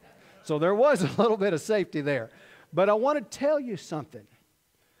 So there was a little bit of safety there. But I want to tell you something.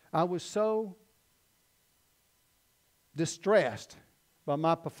 I was so distressed by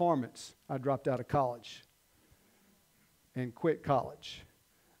my performance, I dropped out of college and quit college.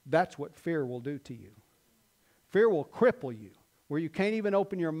 That's what fear will do to you. Fear will cripple you, where you can't even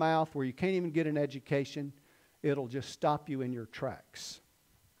open your mouth, where you can't even get an education. It'll just stop you in your tracks.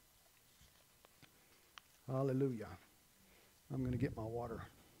 Hallelujah. I'm going to get my water.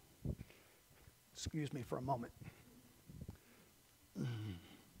 Excuse me for a moment.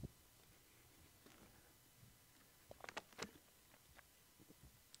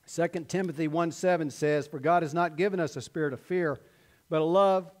 2 Timothy 1:7 says, "For God has not given us a spirit of fear, but a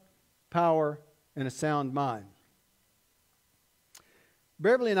love, power, and a sound mind."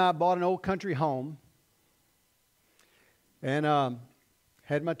 Beverly and I bought an old country home and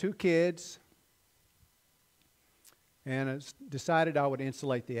had my 2 kids, and I decided I would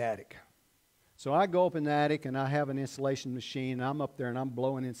insulate the attic. So I go up in the attic and I have an insulation machine. And I'm up there and I'm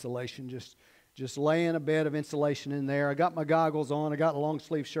blowing insulation, just laying a bed of insulation in there. I got my goggles on. I got a long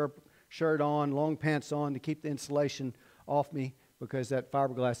sleeve shirt on, long pants on to keep the insulation off me, because that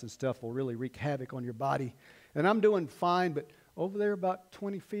fiberglass and stuff will really wreak havoc on your body. And I'm doing fine, but over there about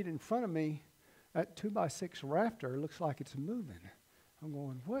 20 feet in front of me, that 2x6 rafter looks like it's moving. I'm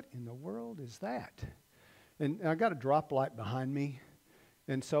going, what in the world is that? And I got a drop light behind me.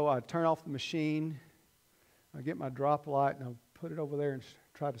 And so I turn off the machine. I get my drop light and I put it over there and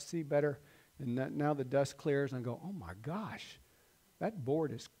try to see better. And now the dust clears and I go, oh my gosh, that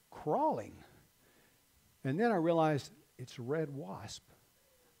board is crawling. And then I realized it's red wasp.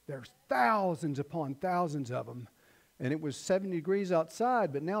 There's thousands upon thousands of them. And it was 70 degrees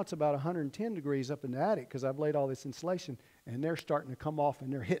outside, but now it's about 110 degrees up in the attic because I've laid all this insulation. And they're starting to come off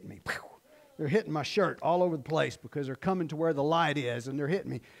and they're hitting me. They're hitting my shirt all over the place because they're coming to where the light is and they're hitting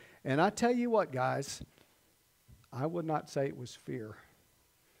me. And I tell you what, guys, I would not say it was fear.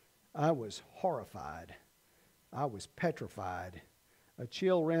 I was horrified. I was petrified. A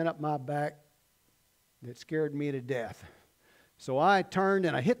chill ran up my back that scared me to death. So I turned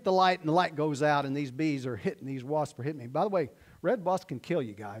and I hit the light and the light goes out and these bees are hitting, these wasps are hitting me. By the way, red wasps can kill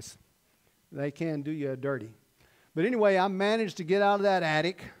you guys. They can do you dirty. But anyway, I managed to get out of that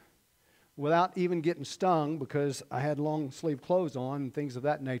attic without even getting stung because I had long sleeve clothes on and things of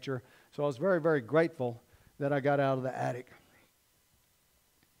that nature. So I was very, very grateful that I got out of the attic.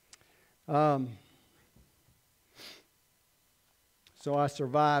 So I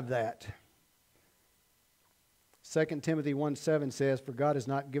survived that. 2 Timothy 1:7 says, "For God has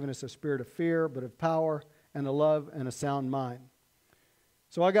not given us a spirit of fear, but of power and a love and a sound mind."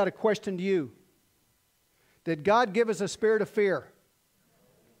 So I got a question to you. Did God give us a spirit of fear?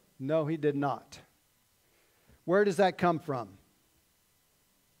 No, He did not. Where does that come from?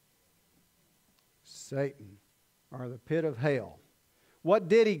 Satan, or the pit of hell. What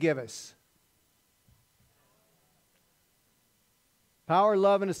did He give us? Power,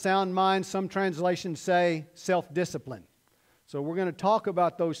 love, and a sound mind. Some translations say self-discipline. So we're going to talk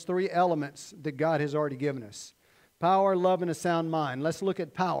about those 3 elements that God has already given us. Power, love, and a sound mind. Let's look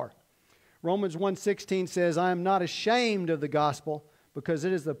at power. Romans 1:16 says, "I am not ashamed of the gospel, because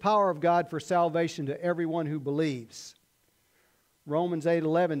it is the power of God for salvation to everyone who believes." Romans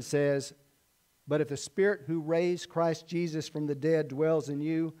 8:11 says, "But if the Spirit who raised Christ Jesus from the dead dwells in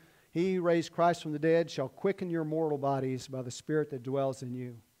you, He who raised Christ from the dead shall quicken your mortal bodies by the Spirit that dwells in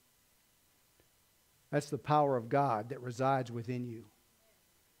you." That's the power of God that resides within you.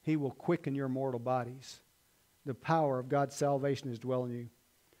 He will quicken your mortal bodies. The power of God's salvation is dwelling in you.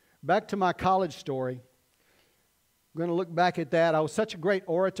 Back to my college story. I'm going to look back at that. I was such a great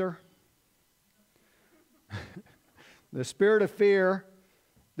orator. The spirit of fear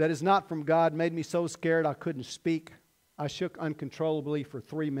that is not from God made me so scared I couldn't speak. I shook uncontrollably for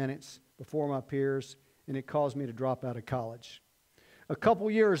 3 minutes before my peers, and it caused me to drop out of college. A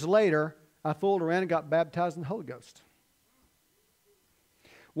couple years later, I fooled around and got baptized in the Holy Ghost.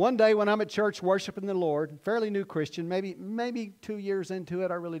 One day when I'm at church worshiping the Lord, fairly new Christian, maybe 2 years into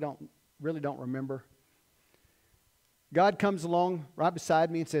it, I really don't remember. God comes along right beside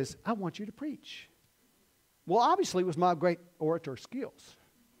me and says, I want you to preach. Well, obviously it was my great orator skills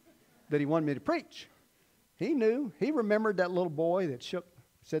that he wanted me to preach. He knew. He remembered that little boy that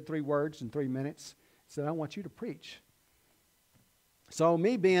said 3 words in 3 minutes. He said, I want you to preach. So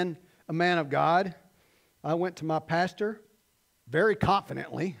me being a man of God, I went to my pastor very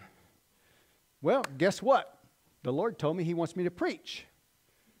confidently. Well, guess what? The Lord told me He wants me to preach.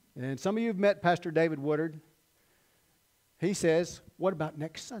 And some of you have met Pastor David Woodard. He says, what about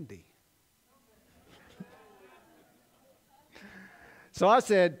next Sunday? So I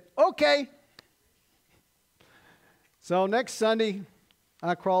said, okay. So next Sunday,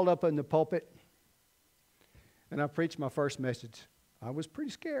 I crawled up in the pulpit and I preached my first message. I was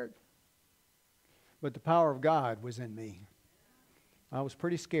pretty scared, but the power of God was in me. I was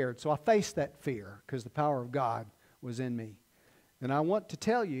pretty scared, so I faced that fear because the power of God was in me. And I want to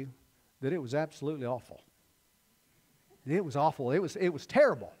tell you that it was absolutely awful. It was awful. It was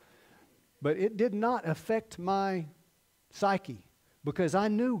terrible. But it did not affect my psyche because I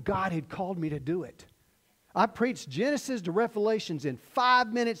knew God had called me to do it. I preached Genesis to Revelations in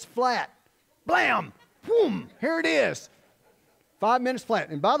 5 minutes flat. Blam! Boom! Here it is. 5 minutes flat.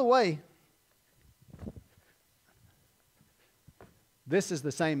 And by the way, this is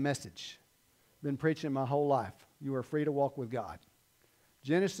the same message. Been preaching my whole life. You are free to walk with God.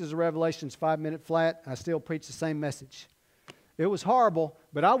 Genesis to Revelations 5 minute flat. I still preach the same message. It was horrible,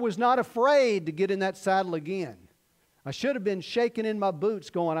 but I was not afraid to get in that saddle again. I should have been shaking in my boots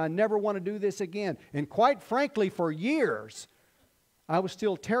going, I never want to do this again. And quite frankly, for years, I was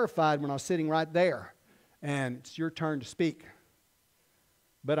still terrified when I was sitting right there. And it's your turn to speak.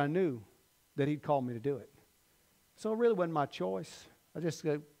 But I knew that He'd called me to do it. So it really wasn't my choice. I just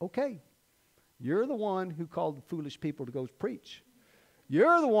said, okay, you're the one who called the foolish people to go preach.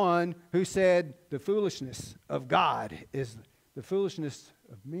 You're the one who said the foolishness of God is the foolishness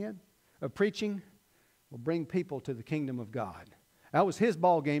of men, of preaching will bring people to the kingdom of God. That was His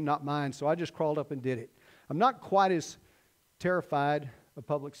ball game, not mine, so I just crawled up and did it. I'm not quite as terrified of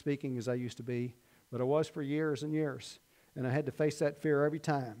public speaking as I used to be, but I was for years and years, and I had to face that fear every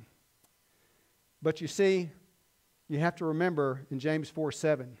time. But you see, you have to remember in James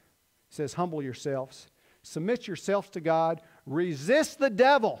 4:7, it says, humble yourselves, submit yourselves to God, resist the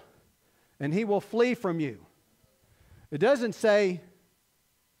devil, and he will flee from you. It doesn't say,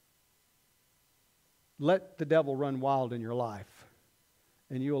 let the devil run wild in your life,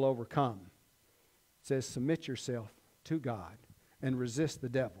 and you will overcome. It says, submit yourself to God and resist the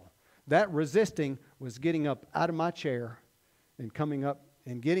devil. That resisting was getting up out of my chair and coming up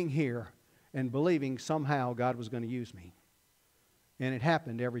and getting here and believing somehow God was going to use me. And it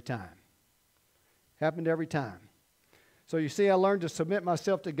happened every time. Happened every time. So you see, I learned to submit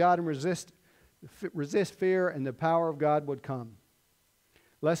myself to God and resist fear, and the power of God would come.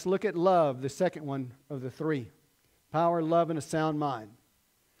 Let's look at love, the second one of the three. Power, love, and a sound mind.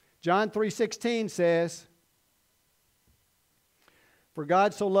 John 3:16 says, for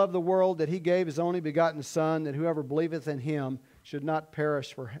God so loved the world that He gave His only begotten Son, that whoever believeth in Him should not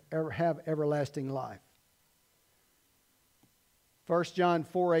perish, for have everlasting life. 1 John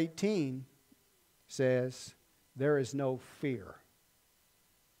 4:18 says, there is no fear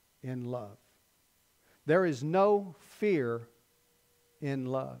in love. There is no fear in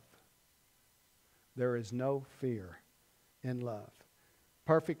love. There is no fear in love.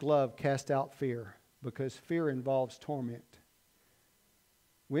 Perfect love casts out fear, because fear involves torment.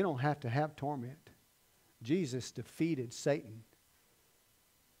 We don't have to have torment. Jesus defeated Satan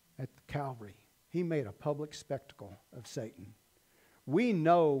at Calvary. He made a public spectacle of Satan. We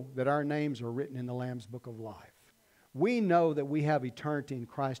know that our names are written in the Lamb's Book of Life. We know that we have eternity in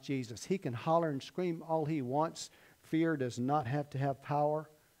Christ Jesus. He can holler and scream all he wants. Fear does not have to have power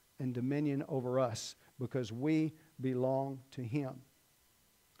and dominion over us, because we belong to Him.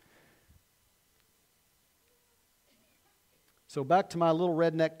 So back to my little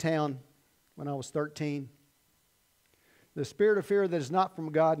redneck town when I was 13. The spirit of fear that is not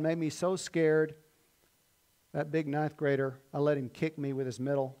from God made me so scared. That big 9th grader, I let him kick me with his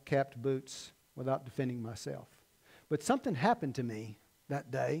metal-capped boots without defending myself. But something happened to me that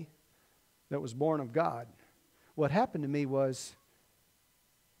day that was born of God. What happened to me was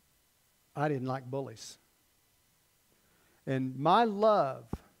I didn't like bullies. And my love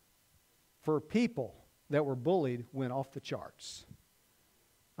for people that were bullied went off the charts.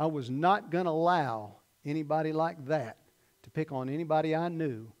 I was not going to allow anybody like that to pick on anybody I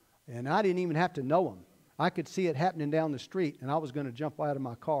knew. And I didn't even have to know them. I could see it happening down the street, and I was going to jump out of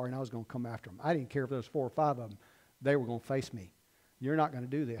my car, and I was going to come after them. I didn't care if there was 4 or 5 of them. They were going to face me. You're not going to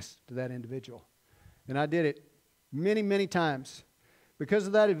do this to that individual. And I did it many, many times. Because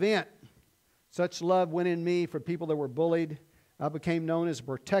of that event, such love went in me for people that were bullied. I became known as a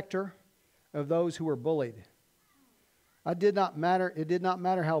protector of those who were bullied. It did not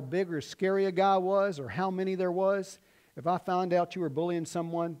matter how big or scary a guy was or how many there was. If I found out you were bullying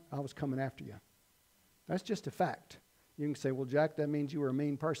someone, I was coming after you. That's just a fact. You can say, well, Jack, that means you were a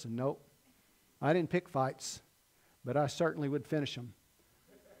mean person. Nope. I didn't pick fights, but I certainly would finish them.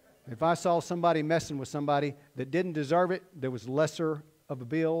 If I saw somebody messing with somebody that didn't deserve it, that was lesser of a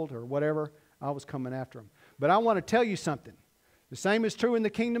build or whatever, I was coming after them. But I want to tell you something. The same is true in the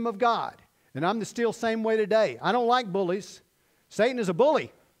kingdom of God. And I'm still the same way today. I don't like bullies. Satan is a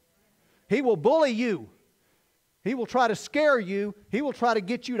bully. He will bully you. He will try to scare you. He will try to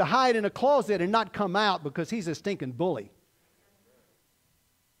get you to hide in a closet and not come out because he's a stinking bully.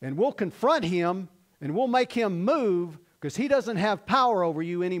 And we'll confront him and we'll make him move because he doesn't have power over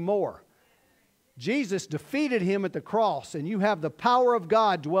you anymore. Jesus defeated him at the cross, and you have the power of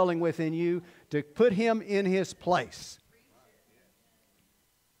God dwelling within you to put him in his place.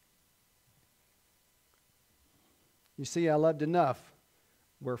 You see, I loved enough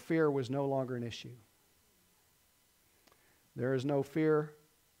where fear was no longer an issue. There is no fear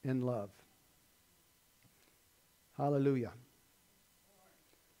in love. Hallelujah.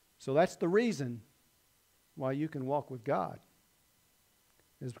 So that's the reason why you can walk with God,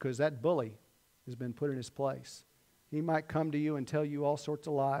 is because that bully has been put in his place. He might come to you and tell you all sorts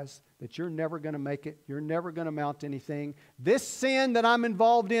of lies, that you're never going to make it, you're never going to amount to anything. This sin that I'm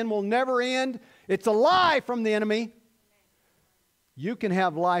involved in will never end. It's a lie from the enemy. You can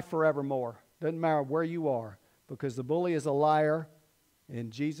have life forevermore. Doesn't matter where you are, because the bully is a liar,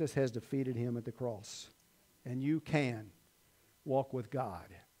 and Jesus has defeated him at the cross. And you can walk with God.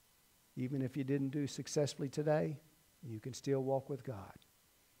 Even if you didn't do successfully today, you can still walk with God,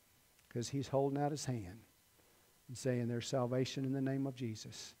 because he's holding out his hand and saying there's salvation in the name of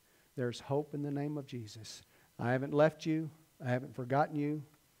Jesus. There's hope in the name of Jesus. I haven't left you. I haven't forgotten you.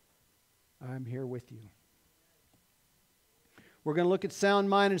 I'm here with you. We're going to look at sound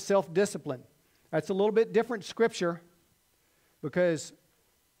mind and self-discipline. That's a little bit different scripture, because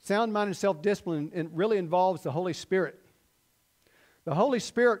sound mind and self-discipline, it really involves the Holy Spirit. The Holy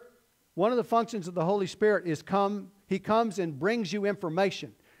Spirit, one of the functions of the Holy Spirit is He comes and brings you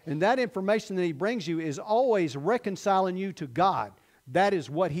information. And that information that He brings you is always reconciling you to God. That is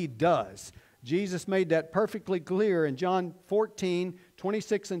what He does. Jesus made that perfectly clear in John 14,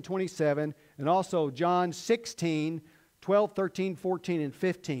 26 and 27, and also John 16, 12, 13, 14, and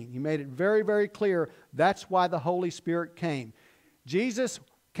 15. He made it very, very clear that's why the Holy Spirit came. Jesus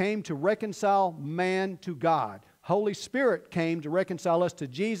came to reconcile man to God. Holy Spirit came to reconcile us to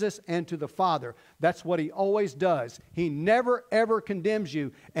Jesus and to the Father. That's what He always does. He never, ever condemns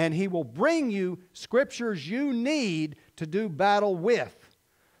you, and He will bring you scriptures you need to do battle with.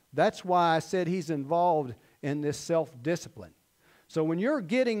 That's why I said He's involved in this self-discipline. So when you're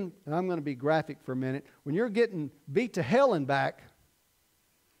getting, and I'm going to be graphic for a minute, when you're getting beat to hell and back,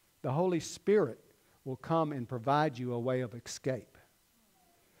 the Holy Spirit will come and provide you a way of escape.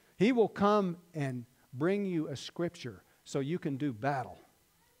 He will come and bring you a scripture so you can do battle.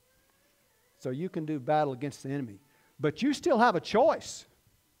 So you can do battle against the enemy. But you still have a choice,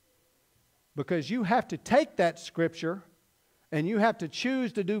 because you have to take that scripture and you have to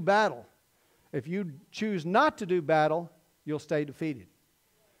choose to do battle. If you choose not to do battle, you'll stay defeated.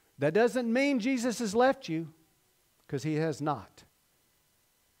 That doesn't mean Jesus has left you, because He has not.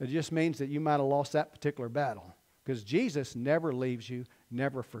 It just means that you might have lost that particular battle, because Jesus never leaves you,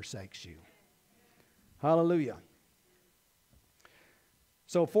 never forsakes you. Hallelujah.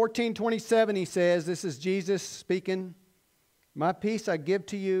 So 14:27 he says, this is Jesus speaking, "My peace I give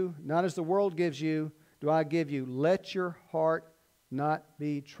to you, not as the world gives you, do I give you. Let your heart not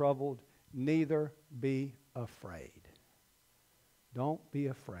be troubled, neither be afraid." Don't be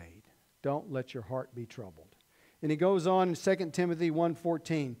afraid. Don't let your heart be troubled. And he goes on in 2 Timothy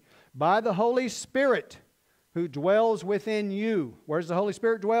 1:14, "By the Holy Spirit who dwells within you." Where does the Holy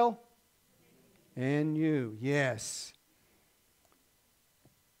Spirit dwell? In you, yes.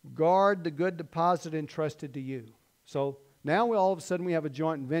 "Guard the good deposit entrusted to you." So Now all of a sudden we have a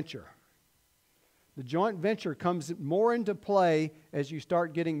joint venture. The joint venture comes more into play as you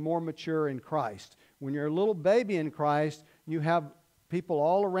start getting more mature in Christ. When you're a little baby in Christ, you have people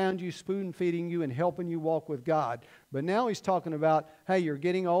all around you spoon feeding you and helping you walk with God. But now he's talking about, hey, you're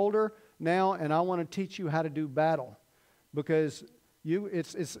getting older now, and I want to teach you how to do battle. Because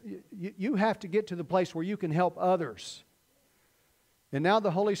you have to get to the place where you can help others. And now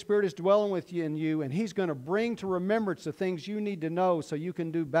the Holy Spirit is dwelling with you in you, and He's going to bring to remembrance the things you need to know so you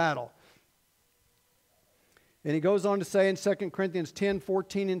can do battle. And he goes on to say in 2 Corinthians 10, 4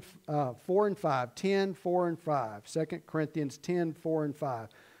 and 5. 10, 4 and 5. 2 Corinthians 10, 4 and 5.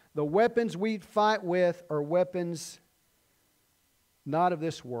 The weapons we fight with are weapons not of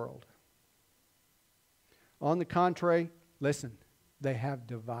this world. On the contrary, listen, they have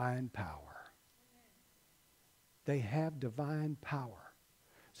divine power. They have divine power.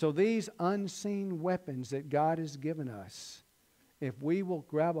 So these unseen weapons that God has given us, if we will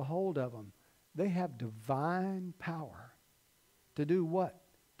grab a hold of them, they have divine power to do what?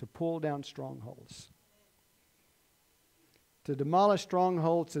 To pull down strongholds. To demolish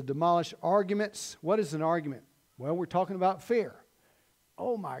strongholds, to demolish arguments. What is an argument? Well, we're talking about fear.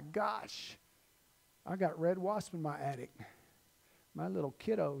 Oh my gosh, I got red wasp in my attic. My little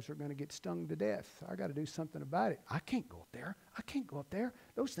kiddos are going to get stung to death. I got to do something about it. I can't go up there. I can't go up there.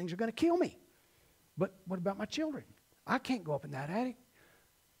 Those things are going to kill me. But what about my children? I can't go up in that attic.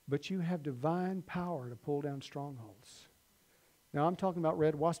 But you have divine power to pull down strongholds. Now, I'm talking about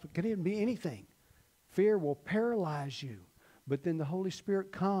red wasp. It can even be anything. Fear will paralyze you. But then the Holy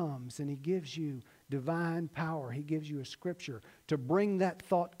Spirit comes and He gives you divine power. He gives you a scripture to bring that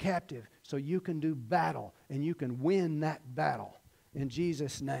thought captive so you can do battle and you can win that battle in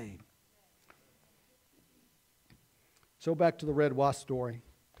Jesus' name. So back to the red wasp story.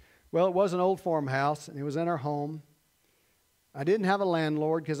 Well, it was an old farmhouse and it was in our home. I didn't have a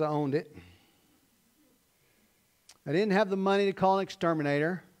landlord because I owned it. I didn't have the money to call an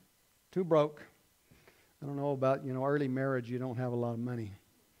exterminator. Too broke. I don't know about, early marriage, you don't have a lot of money.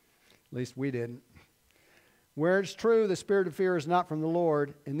 At least we didn't. Where it's true, the spirit of fear is not from the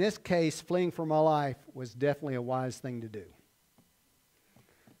Lord. In this case, fleeing for my life was definitely a wise thing to do.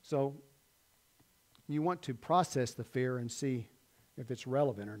 So, you want to process the fear and see if it's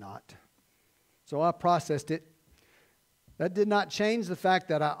relevant or not. So I processed it. That did not change the fact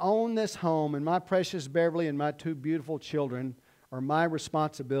that I own this home and my precious Beverly and my two beautiful children are my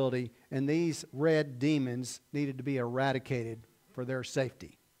responsibility, and these red demons needed to be eradicated for their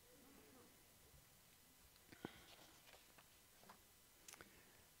safety.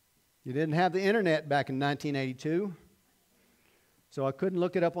 You didn't have the internet back in 1982, so I couldn't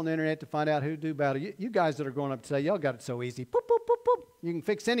look it up on the internet to find out who to do battle. You guys that are growing up today, y'all got it so easy. Boop, boop, boop, boop. You can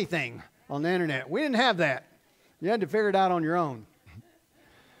fix anything on the internet. We didn't have that. You had to figure it out on your own.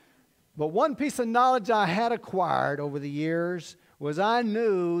 But one piece of knowledge I had acquired over the years was I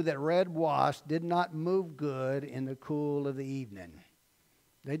knew that red wasps did not move good in the cool of the evening.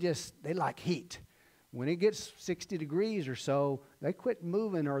 They like heat. When it gets 60 degrees or so, they quit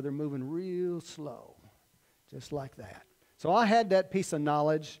moving or they're moving real slow. Just like that. So I had that piece of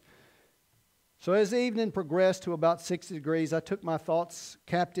knowledge. So as the evening progressed to about 60 degrees, I took my thoughts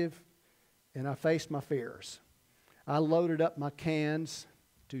captive and I faced my fears. I loaded up my cans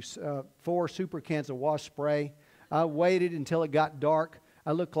to 4 super cans of wasp spray. I waited until it got dark.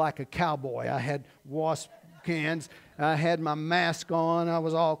 I looked like a cowboy. I had wasp cans. I had my mask on. I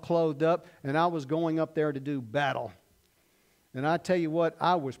was all clothed up, and I was going up there to do battle. And I tell you what,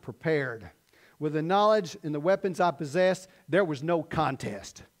 I was prepared. With the knowledge and the weapons I possessed, there was no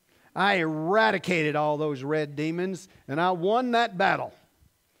contest. I eradicated all those red demons, and I won that battle.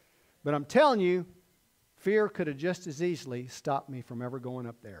 But I'm telling you, fear could have just as easily stopped me from ever going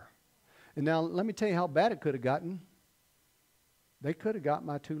up there. And now let me tell you how bad it could have gotten. They could have got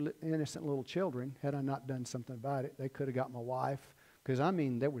my 2 innocent little children had I not done something about it. They could have got my wife. Because,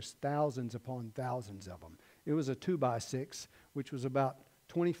 there was thousands upon thousands of them. It was a 2x6, which was about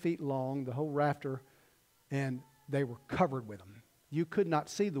 20 feet long, the whole rafter, and they were covered with them. You could not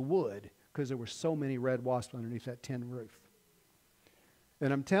see the wood because there were so many red wasps underneath that tin roof.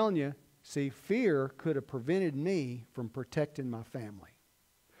 And I'm telling you, see, fear could have prevented me from protecting my family.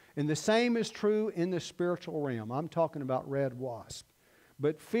 And the same is true in the spiritual realm. I'm talking about red wasp.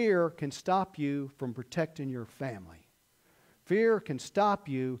 But fear can stop you from protecting your family. Fear can stop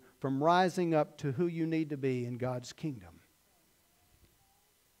you from rising up to who you need to be in God's kingdom.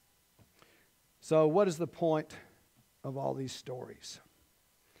 So what is the point of all these stories?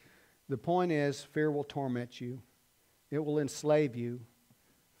 The point is, fear will torment you. It will enslave you.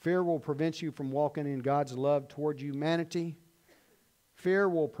 Fear will prevent you from walking in God's love toward humanity. Fear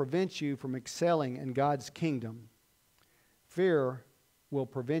will prevent you from excelling in God's kingdom. Fear will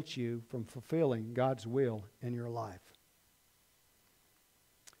prevent you from fulfilling God's will in your life.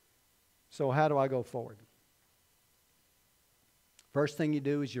 So how do I go forward? First thing you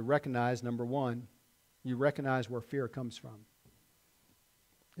do is you recognize, number one, you recognize where fear comes from.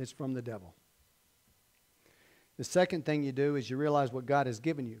 It's from the devil. The second thing you do is you realize what God has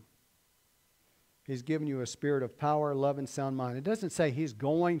given you. He's given you a spirit of power, love, and sound mind. It doesn't say He's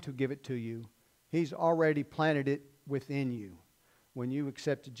going to give it to you. He's already planted it within you. When you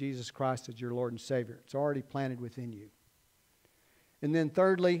accepted Jesus Christ as your Lord and Savior, it's already planted within you. And then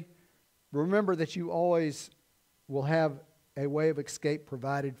thirdly, remember that you always will have a way of escape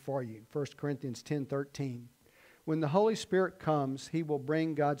provided for you. 1 Corinthians 10:13. When the Holy Spirit comes, He will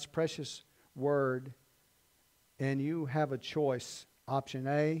bring God's precious Word, and you have a choice. Option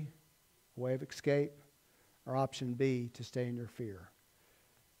A, a way of escape, or option B, to stay in your fear.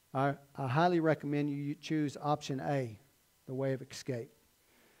 I highly recommend you choose option A, the way of escape.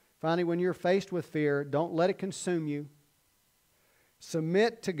 Finally, when you're faced with fear, don't let it consume you.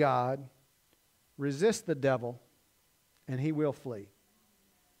 Submit to God, resist the devil, and he will flee.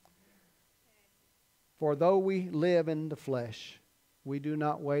 For though we live in the flesh, we do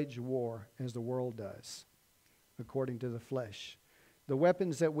not wage war as the world does, according to the flesh. The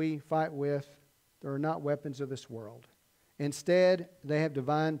weapons that we fight with are not weapons of this world. Instead, they have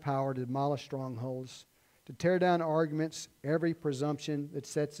divine power to demolish strongholds, to tear down arguments, every presumption that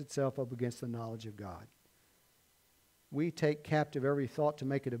sets itself up against the knowledge of God. We take captive every thought to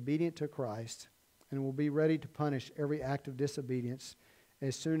make it obedient to Christ, and will be ready to punish every act of disobedience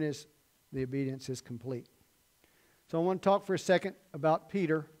as soon as the obedience is complete. So I want to talk for a second about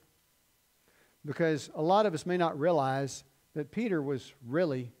Peter, because a lot of us may not realize that Peter was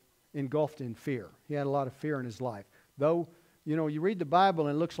really engulfed in fear. He had a lot of fear in his life. Though, you know, you read the Bible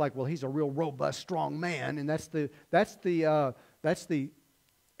and it looks like, well, he's a real robust, strong man, and that's the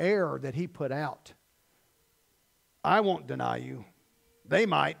air that he put out. I won't deny you. They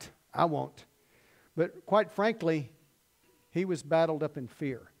might. I won't. But quite frankly, he was battled up in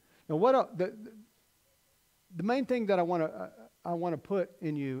fear. Now, the main thing that I want to put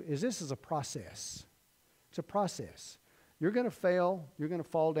in you is this is a process. It's a process. You're going to fail. You're going to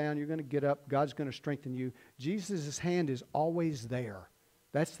fall down. You're going to get up. God's going to strengthen you. Jesus' hand is always there.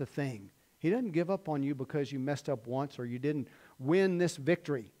 That's the thing. He doesn't give up on you because you messed up once or you didn't win this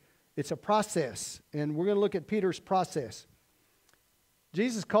victory. It's a process, and we're going to look at Peter's process.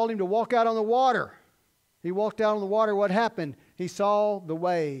 Jesus called him to walk out on the water. He walked out on the water. What happened? He saw the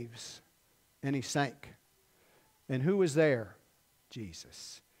waves, and he sank. And who was there?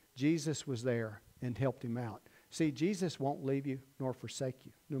 Jesus. Jesus was there and helped him out. See, Jesus won't leave you nor forsake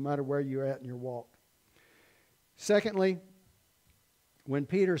you, no matter where you're at in your walk. Secondly, when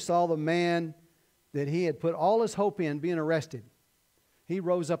Peter saw the man that he had put all his hope in being arrested, he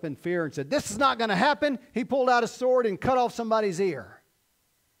rose up in fear and said, "This is not going to happen." He pulled out a sword and cut off somebody's ear.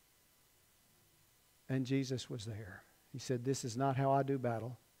 And Jesus was there. He said, "This is not how I do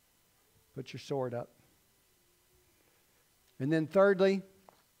battle. Put your sword up." And then thirdly,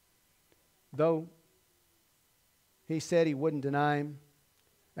 though he said he wouldn't deny him,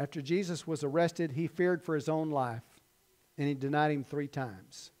 after Jesus was arrested, he feared for his own life, and he denied him 3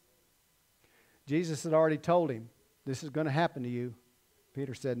 times. Jesus had already told him, "This is going to happen to you."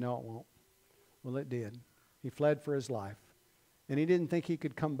 Peter said, "No, it won't." Well, it did. He fled for his life, and he didn't think he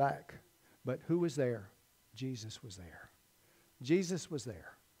could come back. But who was there? Jesus was there. Jesus was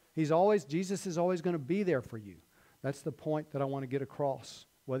there. Jesus is always going to be there for you. That's the point that I want to get across.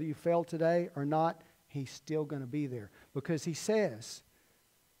 Whether you fail today or not, He's still going to be there. Because He says,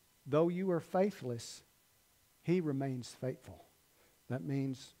 though you are faithless, He remains faithful. That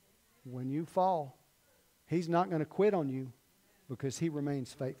means when you fall, He's not going to quit on you because He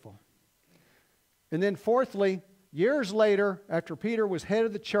remains faithful. And then fourthly, years later, after Peter was head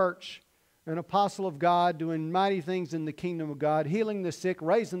of the church, an apostle of God, doing mighty things in the kingdom of God, healing the sick,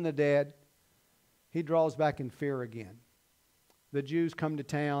 raising the dead, he draws back in fear again. The Jews come to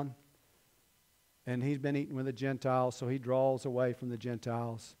town, and he's been eating with the Gentiles, so he draws away from the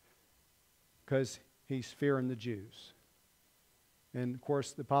Gentiles because he's fearing the Jews. And, of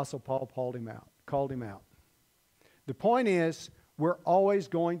course, the apostle Paul called him out. The point is, we're always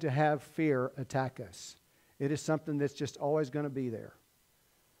going to have fear attack us. It is something that's just always going to be there.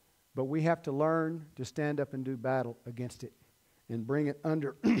 But we have to learn to stand up and do battle against it and bring it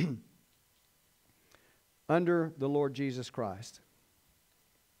under, under the Lord Jesus Christ.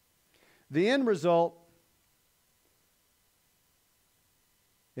 The end result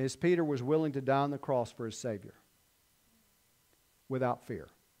is Peter was willing to die on the cross for his Savior without fear.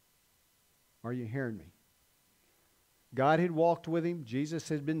 Are you hearing me? God had walked with him. Jesus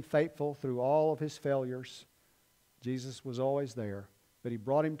had been faithful through all of his failures. Jesus was always there. But he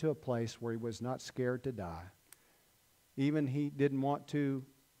brought him to a place where he was not scared to die. Even he didn't want to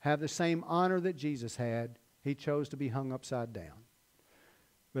have the same honor that Jesus had. He chose to be hung upside down.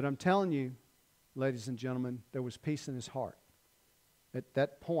 But I'm telling you, ladies and gentlemen, there was peace in his heart. At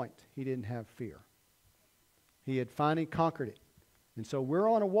that point, he didn't have fear. He had finally conquered it. And so we're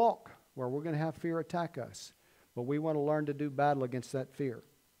on a walk where we're going to have fear attack us. But we want to learn to do battle against that fear.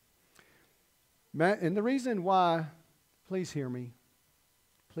 And the reason why, please hear me.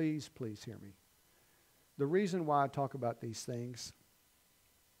 Please hear me. The reason why I talk about these things,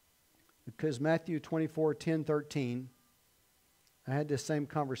 because Matthew 24:10-13, I had this same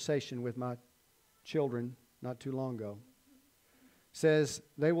conversation with my children not too long ago. Says,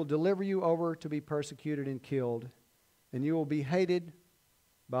 they will deliver you over to be persecuted and killed, and you will be hated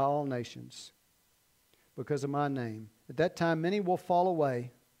by all nations because of my name. At that time, many will fall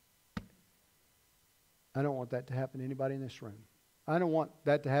away. I don't want that to happen to anybody in this room. I don't want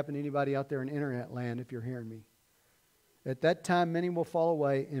that to happen to anybody out there in internet land, if you're hearing me. At that time, many will fall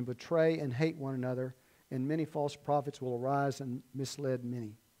away and betray and hate one another, and many false prophets will arise and mislead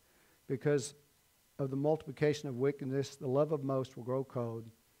many. Because of the multiplication of wickedness, the love of most will grow cold,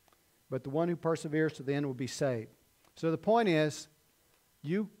 but the one who perseveres to the end will be saved. So the point is,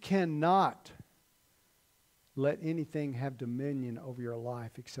 you cannot let anything have dominion over your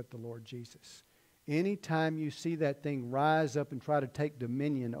life except the Lord Jesus. Anytime you see that thing rise up and try to take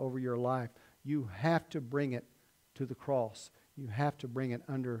dominion over your life, you have to bring it to the cross. You have to bring it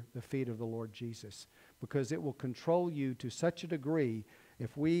under the feet of the Lord Jesus, because it will control you to such a degree.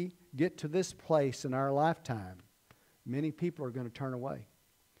 If we get to this place in our lifetime, many people are going to turn away.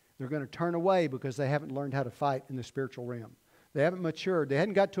 They're going to turn away because they haven't learned how to fight in the spiritual realm. They haven't matured. They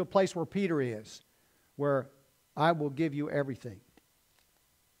hadn't got to a place where Peter is, where I will give you everything.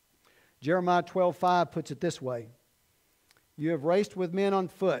 Jeremiah 12:5 puts it this way. You have raced with men on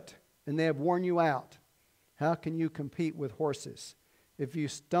foot, and they have worn you out. How can you compete with horses? If you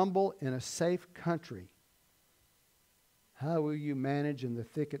stumble in a safe country, how will you manage in the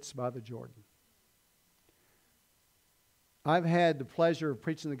thickets by the Jordan? I've had the pleasure of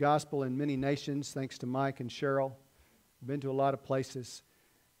preaching the gospel in many nations, thanks to Mike and Cheryl. I've been to a lot of places.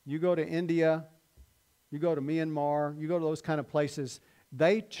 You go to India, you go to Myanmar, you go to those kind of places,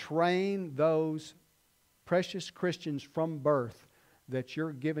 they train those precious Christians from birth that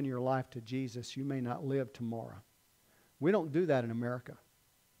you're giving your life to Jesus, you may not live tomorrow. We don't do that in America.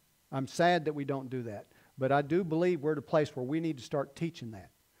 I'm sad that we don't do that. But I do believe we're at a place where we need to start teaching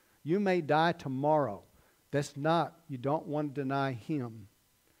that. You may die tomorrow. That's not, you don't want to deny Him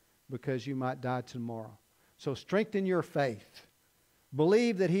because you might die tomorrow. So strengthen your faith.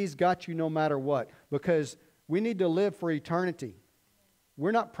 Believe that He's got you no matter what, because we need to live for eternity.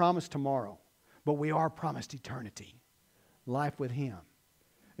 We're not promised tomorrow, but we are promised eternity. Life with Him.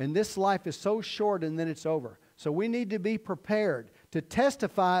 And this life is so short and then it's over. So we need to be prepared to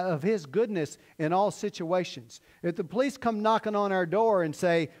testify of His goodness in all situations. If the police come knocking on our door and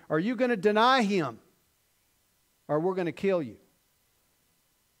say, are you going to deny Him? Or we're going to kill you.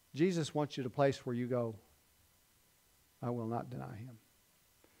 Jesus wants you to a place where you go, I will not deny Him.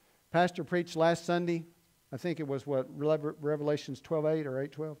 Pastor preached last Sunday. I think it was what, Revelations 12:8 or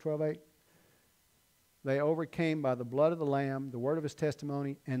 8:12, 12:8. They overcame by the blood of the Lamb, the word of His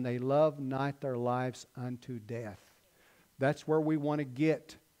testimony, and they loved not their lives unto death. That's where we want to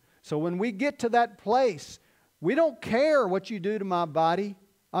get. So when we get to that place, we don't care what you do to my body.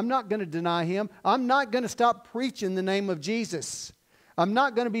 I'm not going to deny Him. I'm not going to stop preaching the name of Jesus. I'm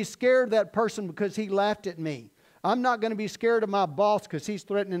not going to be scared of that person because he laughed at me. I'm not going to be scared of my boss because he's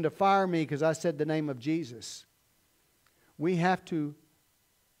threatening to fire me because I said the name of Jesus. We have to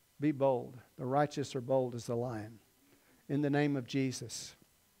be bold. The righteous are bold as the lion. In the name of Jesus.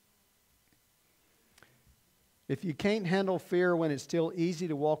 If you can't handle fear when it's still easy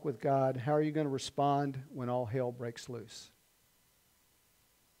to walk with God, how are you going to respond when all hell breaks loose?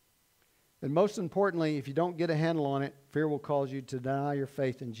 And most importantly, if you don't get a handle on it, fear will cause you to deny your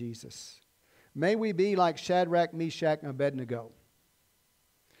faith in Jesus. May we be like Shadrach, Meshach, and Abednego.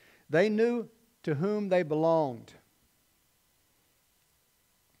 They knew to whom they belonged.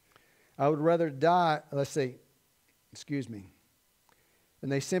 I would rather die, and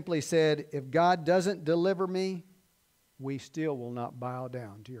they simply said, if God doesn't deliver me, we still will not bow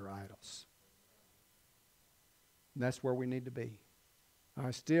down to your idols. And that's where we need to be.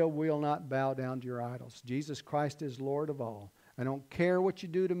 I still will not bow down to your idols. Jesus Christ is Lord of all. I don't care what you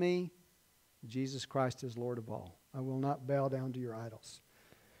do to me. Jesus Christ is Lord of all. I will not bow down to your idols.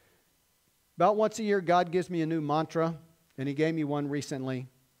 About once a year, God gives me a new mantra, and He gave me one recently.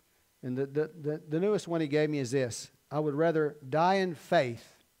 And the newest one He gave me is this: I would rather die in faith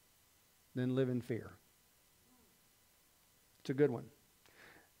than live in fear. It's a good one.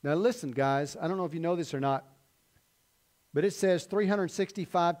 Now listen, guys, I don't know if you know this or not, but it says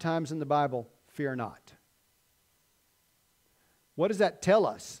 365 times in the Bible, fear not. What does that tell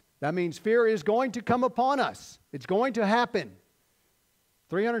us? That means fear is going to come upon us. It's going to happen.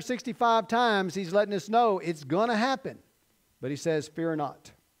 365 times He's letting us know it's going to happen. But He says, fear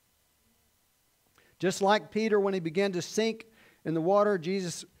not. Just like Peter, when he began to sink in the water,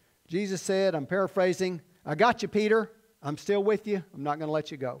 Jesus said, I'm paraphrasing, I got you, Peter. I'm still with you. I'm not going to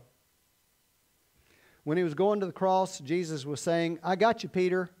let you go. When He was going to the cross, Jesus was saying, I got you,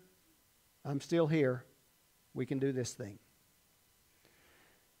 Peter. I'm still here. We can do this thing.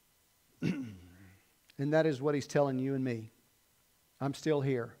 And that is what He's telling you and me. I'm still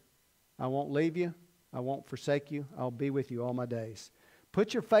here. I won't leave you. I won't forsake you. I'll be with you all my days.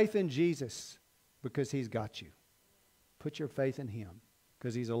 Put your faith in Jesus because He's got you. Put your faith in Him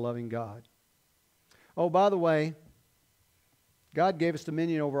because He's a loving God. Oh, by the way, God gave us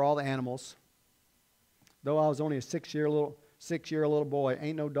dominion over all the animals. Though I was only a six-year little boy,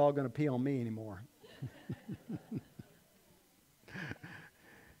 ain't no dog going to pee on me anymore.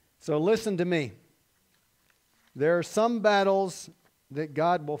 So listen to me. There are some battles that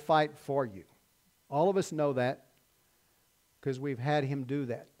God will fight for you. All of us know that because we've had Him do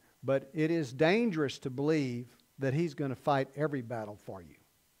that. But it is dangerous to believe that He's going to fight every battle for you.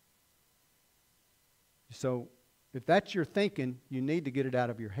 So if that's your thinking, you need to get it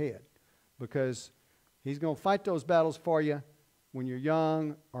out of your head, because He's going to fight those battles for you when you're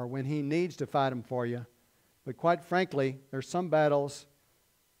young or when He needs to fight them for you. But quite frankly, there's some battles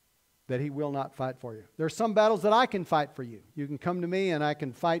that He will not fight for you. There's some battles that I can fight for you. You can come to me and I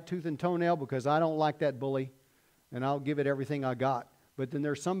can fight tooth and toenail because I don't like that bully, and I'll give it everything I got. But then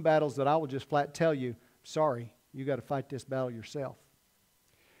there's some battles that I will just flat tell you, sorry, you got to fight this battle yourself.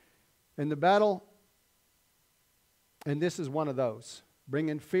 And the battle, and this is one of those,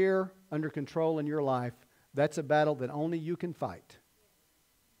 bringing fear under control in your life, that's a battle that only you can fight.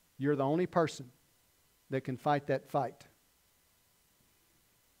 You're the only person that can fight that fight.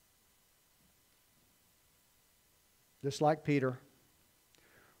 Just like Peter,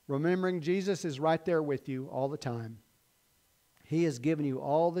 remembering Jesus is right there with you all the time. He has given you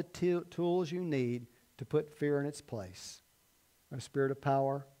all the tools you need to put fear in its place. A spirit of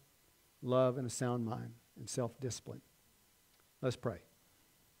power, love, and a sound mind, and self-discipline. Let's pray.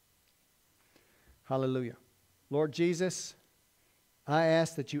 Hallelujah. Lord Jesus, I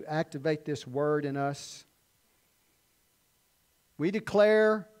ask that you activate this word in us. We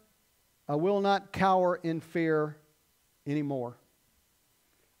declare, I will not cower in fear anymore.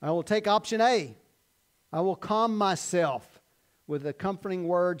 I will take option A. I will calm myself with the comforting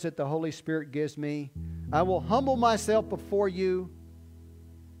words that the Holy Spirit gives me. I will humble myself before you.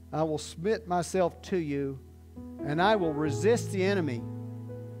 I will submit myself to you, and I will resist the enemy,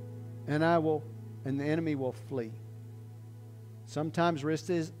 and the enemy will flee. Sometimes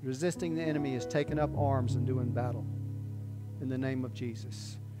resisting the enemy is taking up arms and doing battle in the name of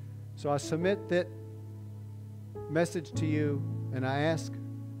Jesus. So I submit that message to you, and I ask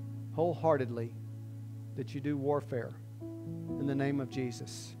wholeheartedly that you do warfare in the name of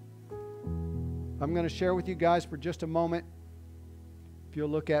Jesus. I'm going to share with you guys for just a moment, if you'll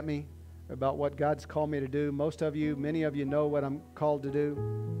look at me, about what God's called me to do. Many of you know what I'm called to do.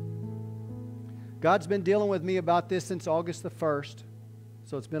 God's been dealing with me about this since August the 1st,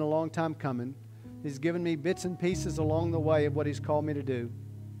 so it's been a long time coming. He's given me bits and pieces along the way of what He's called me to do.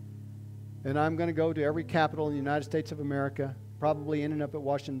 And I'm going to go to every capital in the United States of America, probably ending up at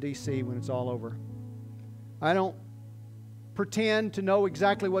Washington, D.C. when it's all over. I don't pretend to know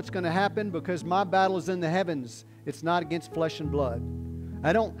exactly what's going to happen because my battle is in the heavens. It's not against flesh and blood.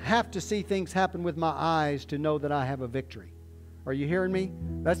 I don't have to see things happen with my eyes to know that I have a victory. Are you hearing me?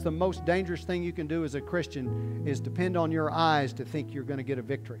 That's the most dangerous thing you can do as a Christian, is depend on your eyes to think you're going to get a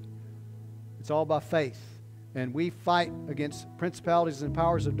victory. It's all by faith. And we fight against principalities and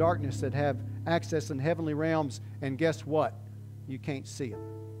powers of darkness that have access in heavenly realms. And guess what? You can't see them.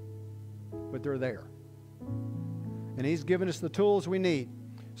 But they're there. And He's given us the tools we need.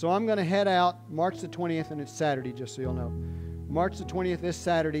 So I'm going to head out March the 20th, and it's Saturday, just so you'll know. March the 20th, this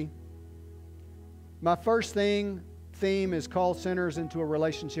Saturday. My first theme is call sinners into a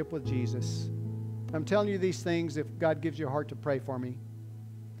relationship with Jesus. I'm telling you these things if God gives you a heart to pray for me.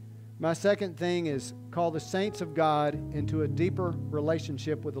 My second thing is call the saints of God into a deeper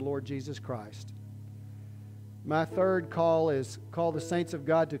relationship with the Lord Jesus Christ. My third call is call the saints of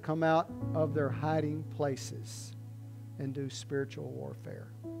God to come out of their hiding places and do spiritual warfare.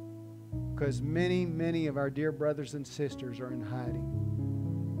 Because many, many of our dear brothers and sisters are in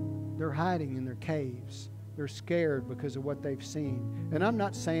hiding. They're hiding in their caves. They're scared because of what they've seen. And I'm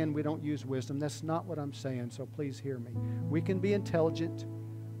not saying we don't use wisdom. That's not what I'm saying, so please hear me. We can be intelligent,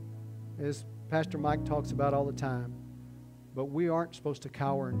 as Pastor Mike talks about all the time, but we aren't supposed to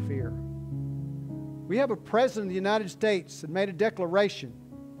cower in fear. We have a president of the United States that made a declaration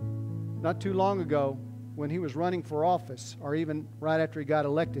not too long ago when he was running for office, or even right after he got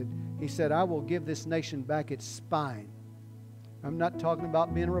elected. He said, "I will give this nation back its spine." I'm not talking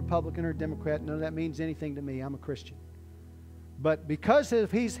about being a Republican or Democrat. None of that means anything to me. I'm a Christian. But because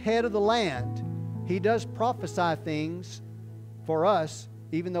he's head of the land, he does prophesy things for us,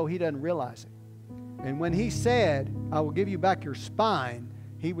 even though he doesn't realize it. And when he said, "I will give you back your spine,"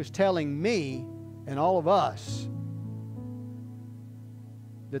 he was telling me and all of us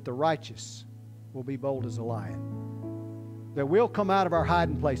that the righteous will be bold as a lion. That we'll come out of our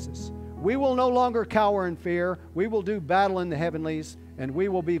hiding places. We will no longer cower in fear. We will do battle in the heavenlies, and we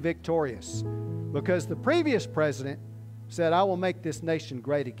will be victorious. Because the previous president said, "I will make this nation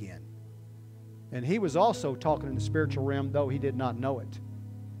great again." And he was also talking in the spiritual realm, though he did not know it.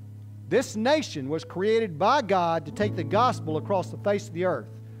 This nation was created by God to take the gospel across the face of the earth.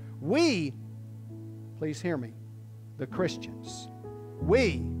 We, please hear me, the Christians,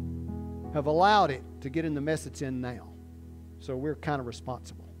 we have allowed it to get in the mess it's in now. So we're kind of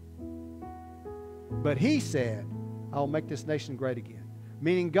responsible. But he said, "I'll make this nation great again."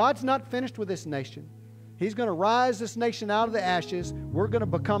 Meaning God's not finished with this nation. He's going to rise this nation out of the ashes. We're going to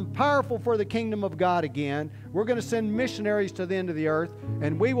become powerful for the kingdom of God again. We're going to send missionaries to the end of the earth.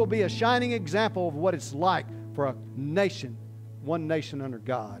 And we will be a shining example of what it's like for a nation, one nation under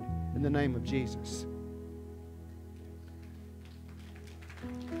God, in the name of Jesus.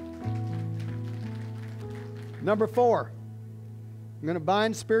 Number 4, I'm going to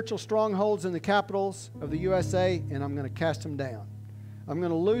bind spiritual strongholds in the capitals of the USA, and I'm going to cast them down. I'm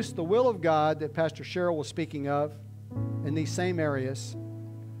going to loose the will of God that Pastor Cheryl was speaking of in these same areas,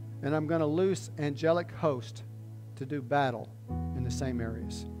 and I'm going to loose angelic host to do battle in the same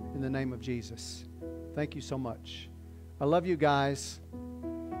areas in the name of Jesus. Thank you so much. I love you guys.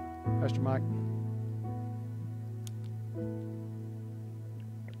 Pastor Mike.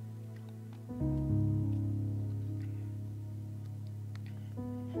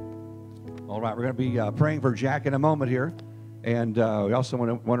 All right, we're going to be praying for Jack in a moment here. And we also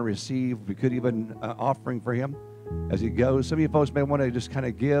want to receive, we could even offering for him as he goes. Some of you folks may want to just kind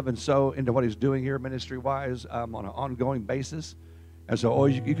of give and sow into what he's doing here ministry-wise on an ongoing basis. And so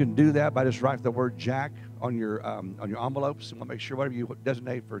always you can do that by just writing the word Jack on your envelopes. And we'll make sure whatever you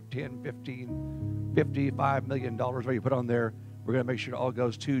designate for 10, 15, $55 million, whatever you put on there, we're going to make sure it all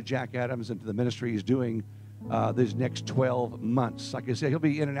goes to Jack Adams and to the ministry he's doing these next 12 months. Like I said, he'll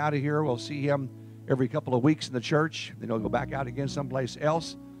be in and out of here. We'll see him every couple of weeks in the church. Then he'll go back out again someplace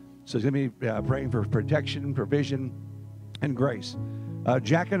else. So he's going to be praying for protection, provision, and grace.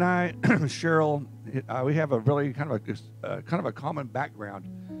 Jack and I, Cheryl, we have a really kind of a common background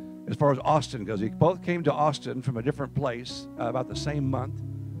as far as Austin goes. We both came to Austin from a different place about the same month.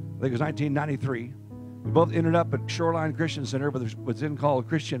 I think it was 1993. We both ended up at Shoreline Christian Center, but what's then called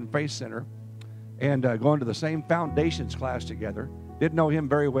Christian Faith Center, and going to the same foundations class together. Didn't know him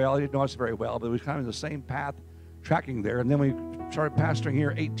very well. He didn't know us very well, but we was kind of in the same path, tracking there. And then we started pastoring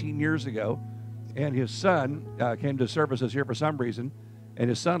here 18 years ago, and his son came to services here for some reason, and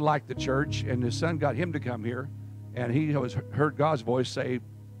his son liked the church, and his son got him to come here, and he heard God's voice say,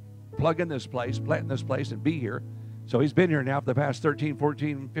 plug in this place, plant in this place, and be here. So he's been here now for the past 13,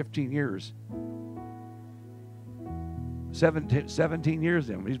 14, 15 years. 17 years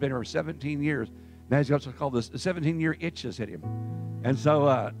then. He's been here for 17 years. Now he's got what's called this 17-year itch has hit him. And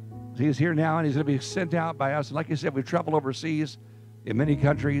so he's here now, and he's going to be sent out by us. And like I said, we've traveled overseas in many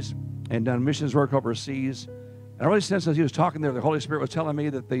countries and done missions work overseas. And I really sense as he was talking there, the Holy Spirit was telling me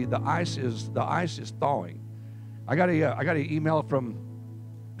that the ice is thawing. I got an email from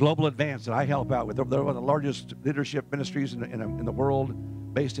Global Advance that I help out with. They're one of the largest leadership ministries in the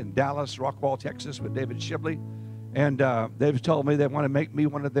world, based in Dallas, Rockwall, Texas, with David Shibley. And they've told me they want to make me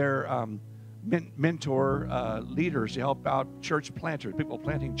one of their mentor leaders to help out church planters, people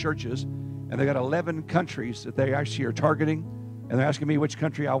planting churches. And they got 11 countries that they actually are targeting, and they're asking me which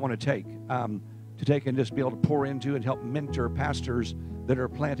country I want to take and just be able to pour into and help mentor pastors that are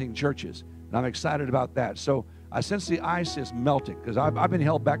planting churches. And I'm excited about that. So I sense the ice is melting because I've been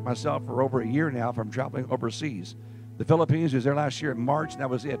held back myself for over a year now from traveling overseas. The Philippines was there last year in March, and that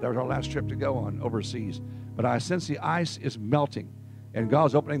was it. That was our last trip to go on overseas. But I sense the ice is melting, and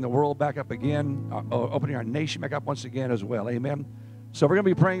God's opening the world back up again, opening our nation back up once again as well. Amen. So we're going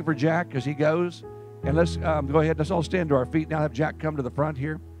to be praying for Jack as he goes. And let's go ahead. Let's all stand to our feet now. Have Jack come to the front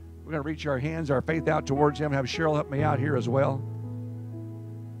here. We're going to reach our hands, our faith out towards him. Have Cheryl help me out here as well.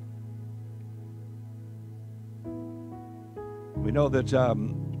 We know that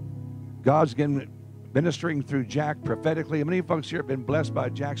God's been ministering through Jack prophetically. Many folks here have been blessed by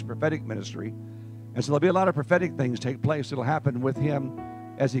Jack's prophetic ministry. And so there'll be a lot of prophetic things take place that'll happen with him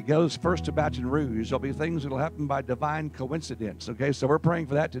as he goes first to Baton Rouge. There'll be things that'll happen by divine coincidence. Okay, so we're praying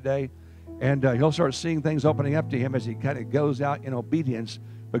for that today. And he'll start seeing things opening up to him as he kind of goes out in obedience.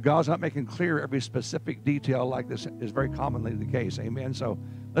 But God's not making clear every specific detail like this is very commonly the case. Amen. So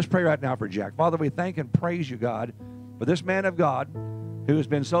let's pray right now for Jack. Father, we thank and praise you, God, for this man of God who has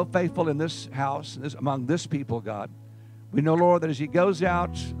been so faithful in this house, among this people, God. We know, Lord, that as he goes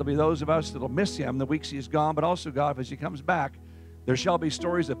out, there'll be those of us that'll miss him the weeks he's gone. But also, God, as he comes back, there shall be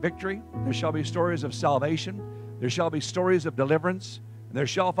stories of victory. There shall be stories of salvation. There shall be stories of deliverance. And there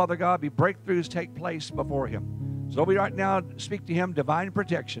shall, Father God, be breakthroughs take place before him. So we right now speak to him divine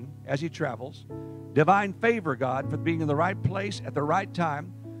protection as he travels, divine favor, God, for being in the right place at the right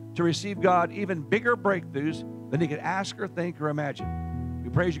time to receive, God, even bigger breakthroughs than he could ask or think or imagine. We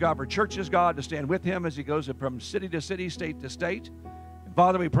praise you, God, for churches, God, to stand with him as he goes from city to city, state to state. And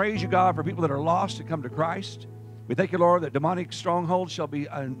Father, we praise you, God, for people that are lost to come to Christ. We thank you, Lord, that demonic strongholds shall be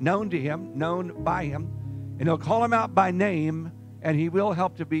known to him, known by him, and he'll call him out by name, and he will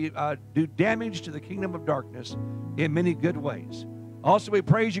help to do damage to the kingdom of darkness in many good ways. Also, we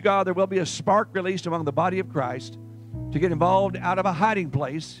praise you, God, there will be a spark released among the body of Christ to get involved out of a hiding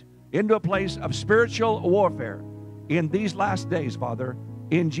place into a place of spiritual warfare in these last days, Father,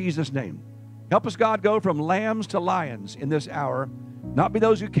 in Jesus' name. Help us, God, go from lambs to lions in this hour, not be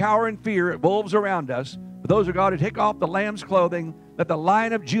those who cower in fear at wolves around us, but those who, God, who take off the lamb's clothing, let the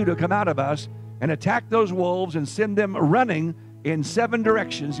Lion of Judah come out of us and attack those wolves and send them running in 7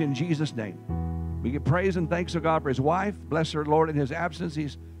 directions in Jesus' name. We give praise and thanks to God for his wife. Bless her, Lord, in his absence.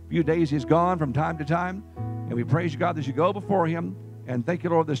 These few days he's gone from time to time. And we praise you, God, as you go before him. And thank you,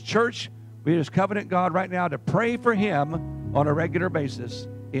 Lord, this church. We just covenant, God, right now to pray for him on a regular basis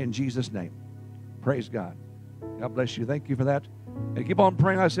in Jesus' name. Praise God. God bless you. Thank you for that. And keep on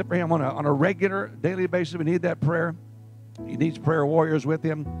praying, I said, for him on a regular, daily basis. We need that prayer. He needs prayer warriors with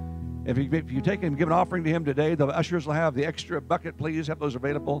him. If you take and give an offering to him today, the ushers will have the extra bucket. Please have those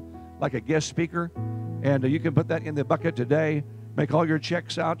available like a guest speaker. And you can put that in the bucket today. Make all your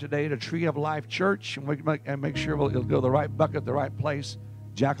checks out today to Tree of Life Church. And make sure it'll go the right bucket, the right place.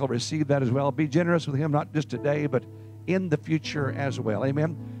 Jack will receive that as well. Be generous with him, not just today, but in the future as well.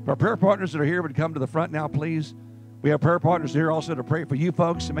 Amen. For our prayer partners that are here, would come to the front now, please. We have prayer partners here also to pray for you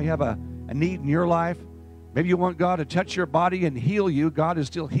folks who may have a need in your life. Maybe you want God to touch your body and heal you. God is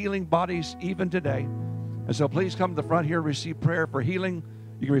still healing bodies even today. And so please come to the front here and receive prayer for healing.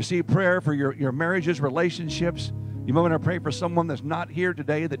 You can receive prayer for your marriages, relationships. You might want to pray for someone that's not here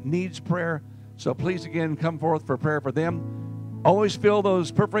today that needs prayer. So please, again, come forth for prayer for them. Always fill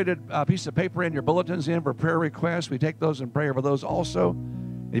those perforated pieces of paper in your bulletins in for prayer requests. We take those and pray over those also.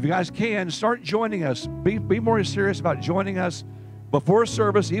 And if you guys can, start joining us. Be more serious about joining us before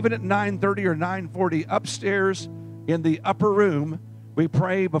service, even at 9:30 or 9:40, upstairs in the upper room. We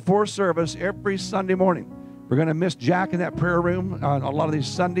pray before service every Sunday morning. We're going to miss Jack in that prayer room on a lot of these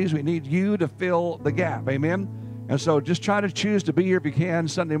Sundays. We need you to fill the gap. Amen? And so just try to choose to be here if you can.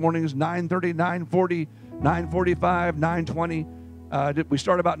 Sunday mornings, 9:30, 9:40, 9:45, 9:20. We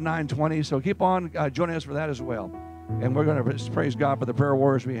start about 9:20, so keep on joining us for that as well. And we're going to praise God for the prayer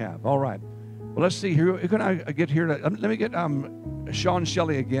warriors we have. All right. Well, let's see here. Can I get here? Let me get Sean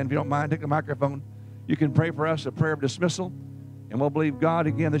Shelley again, if you don't mind. Take the microphone. You can pray for us a prayer of dismissal. And we'll believe God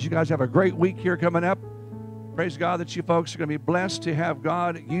again that you guys have a great week here coming up. Praise God that you folks are going to be blessed to have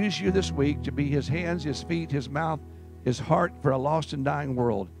God use you this week to be his hands, his feet, his mouth, his heart for a lost and dying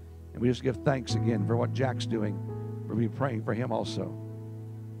world. And we just give thanks again for what Jack's doing. We'll be praying for him also.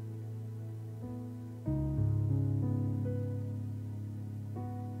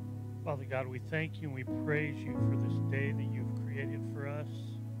 Father God, we thank you and we praise you for this day that you've created for us.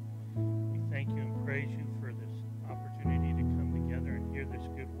 We thank you and praise you for this opportunity to come together and hear this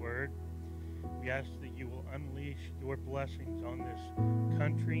good word. We ask that you will unleash your blessings on this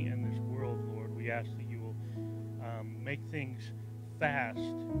country and this world, Lord. We ask that you will make things fast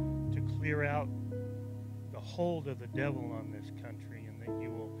to clear out the hold of the devil on this country, and that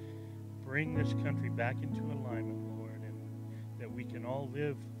you will bring this country back into alignment, Lord, and that we can all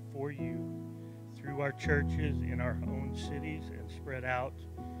live for you through our churches, in our own cities, and spread out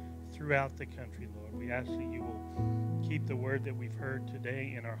throughout the country, Lord. We ask that you will keep the word that we've heard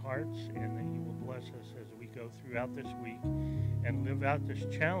today in our hearts, and that you will bless us as we go throughout this week and live out this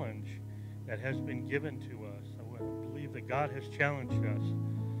challenge that has been given to us. I believe that God has challenged us,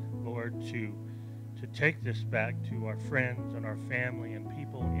 Lord, to take this back to our friends and our family and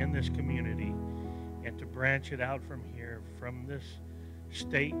people in this community, and to branch it out from here, from this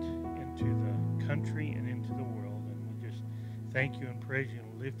state into the country and into the world. And we just thank you and praise you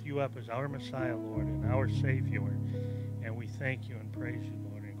and lift you up as our Messiah, Lord, and our Savior. And we thank you and praise you,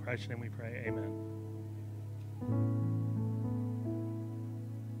 Lord. In Christ's name we pray, amen.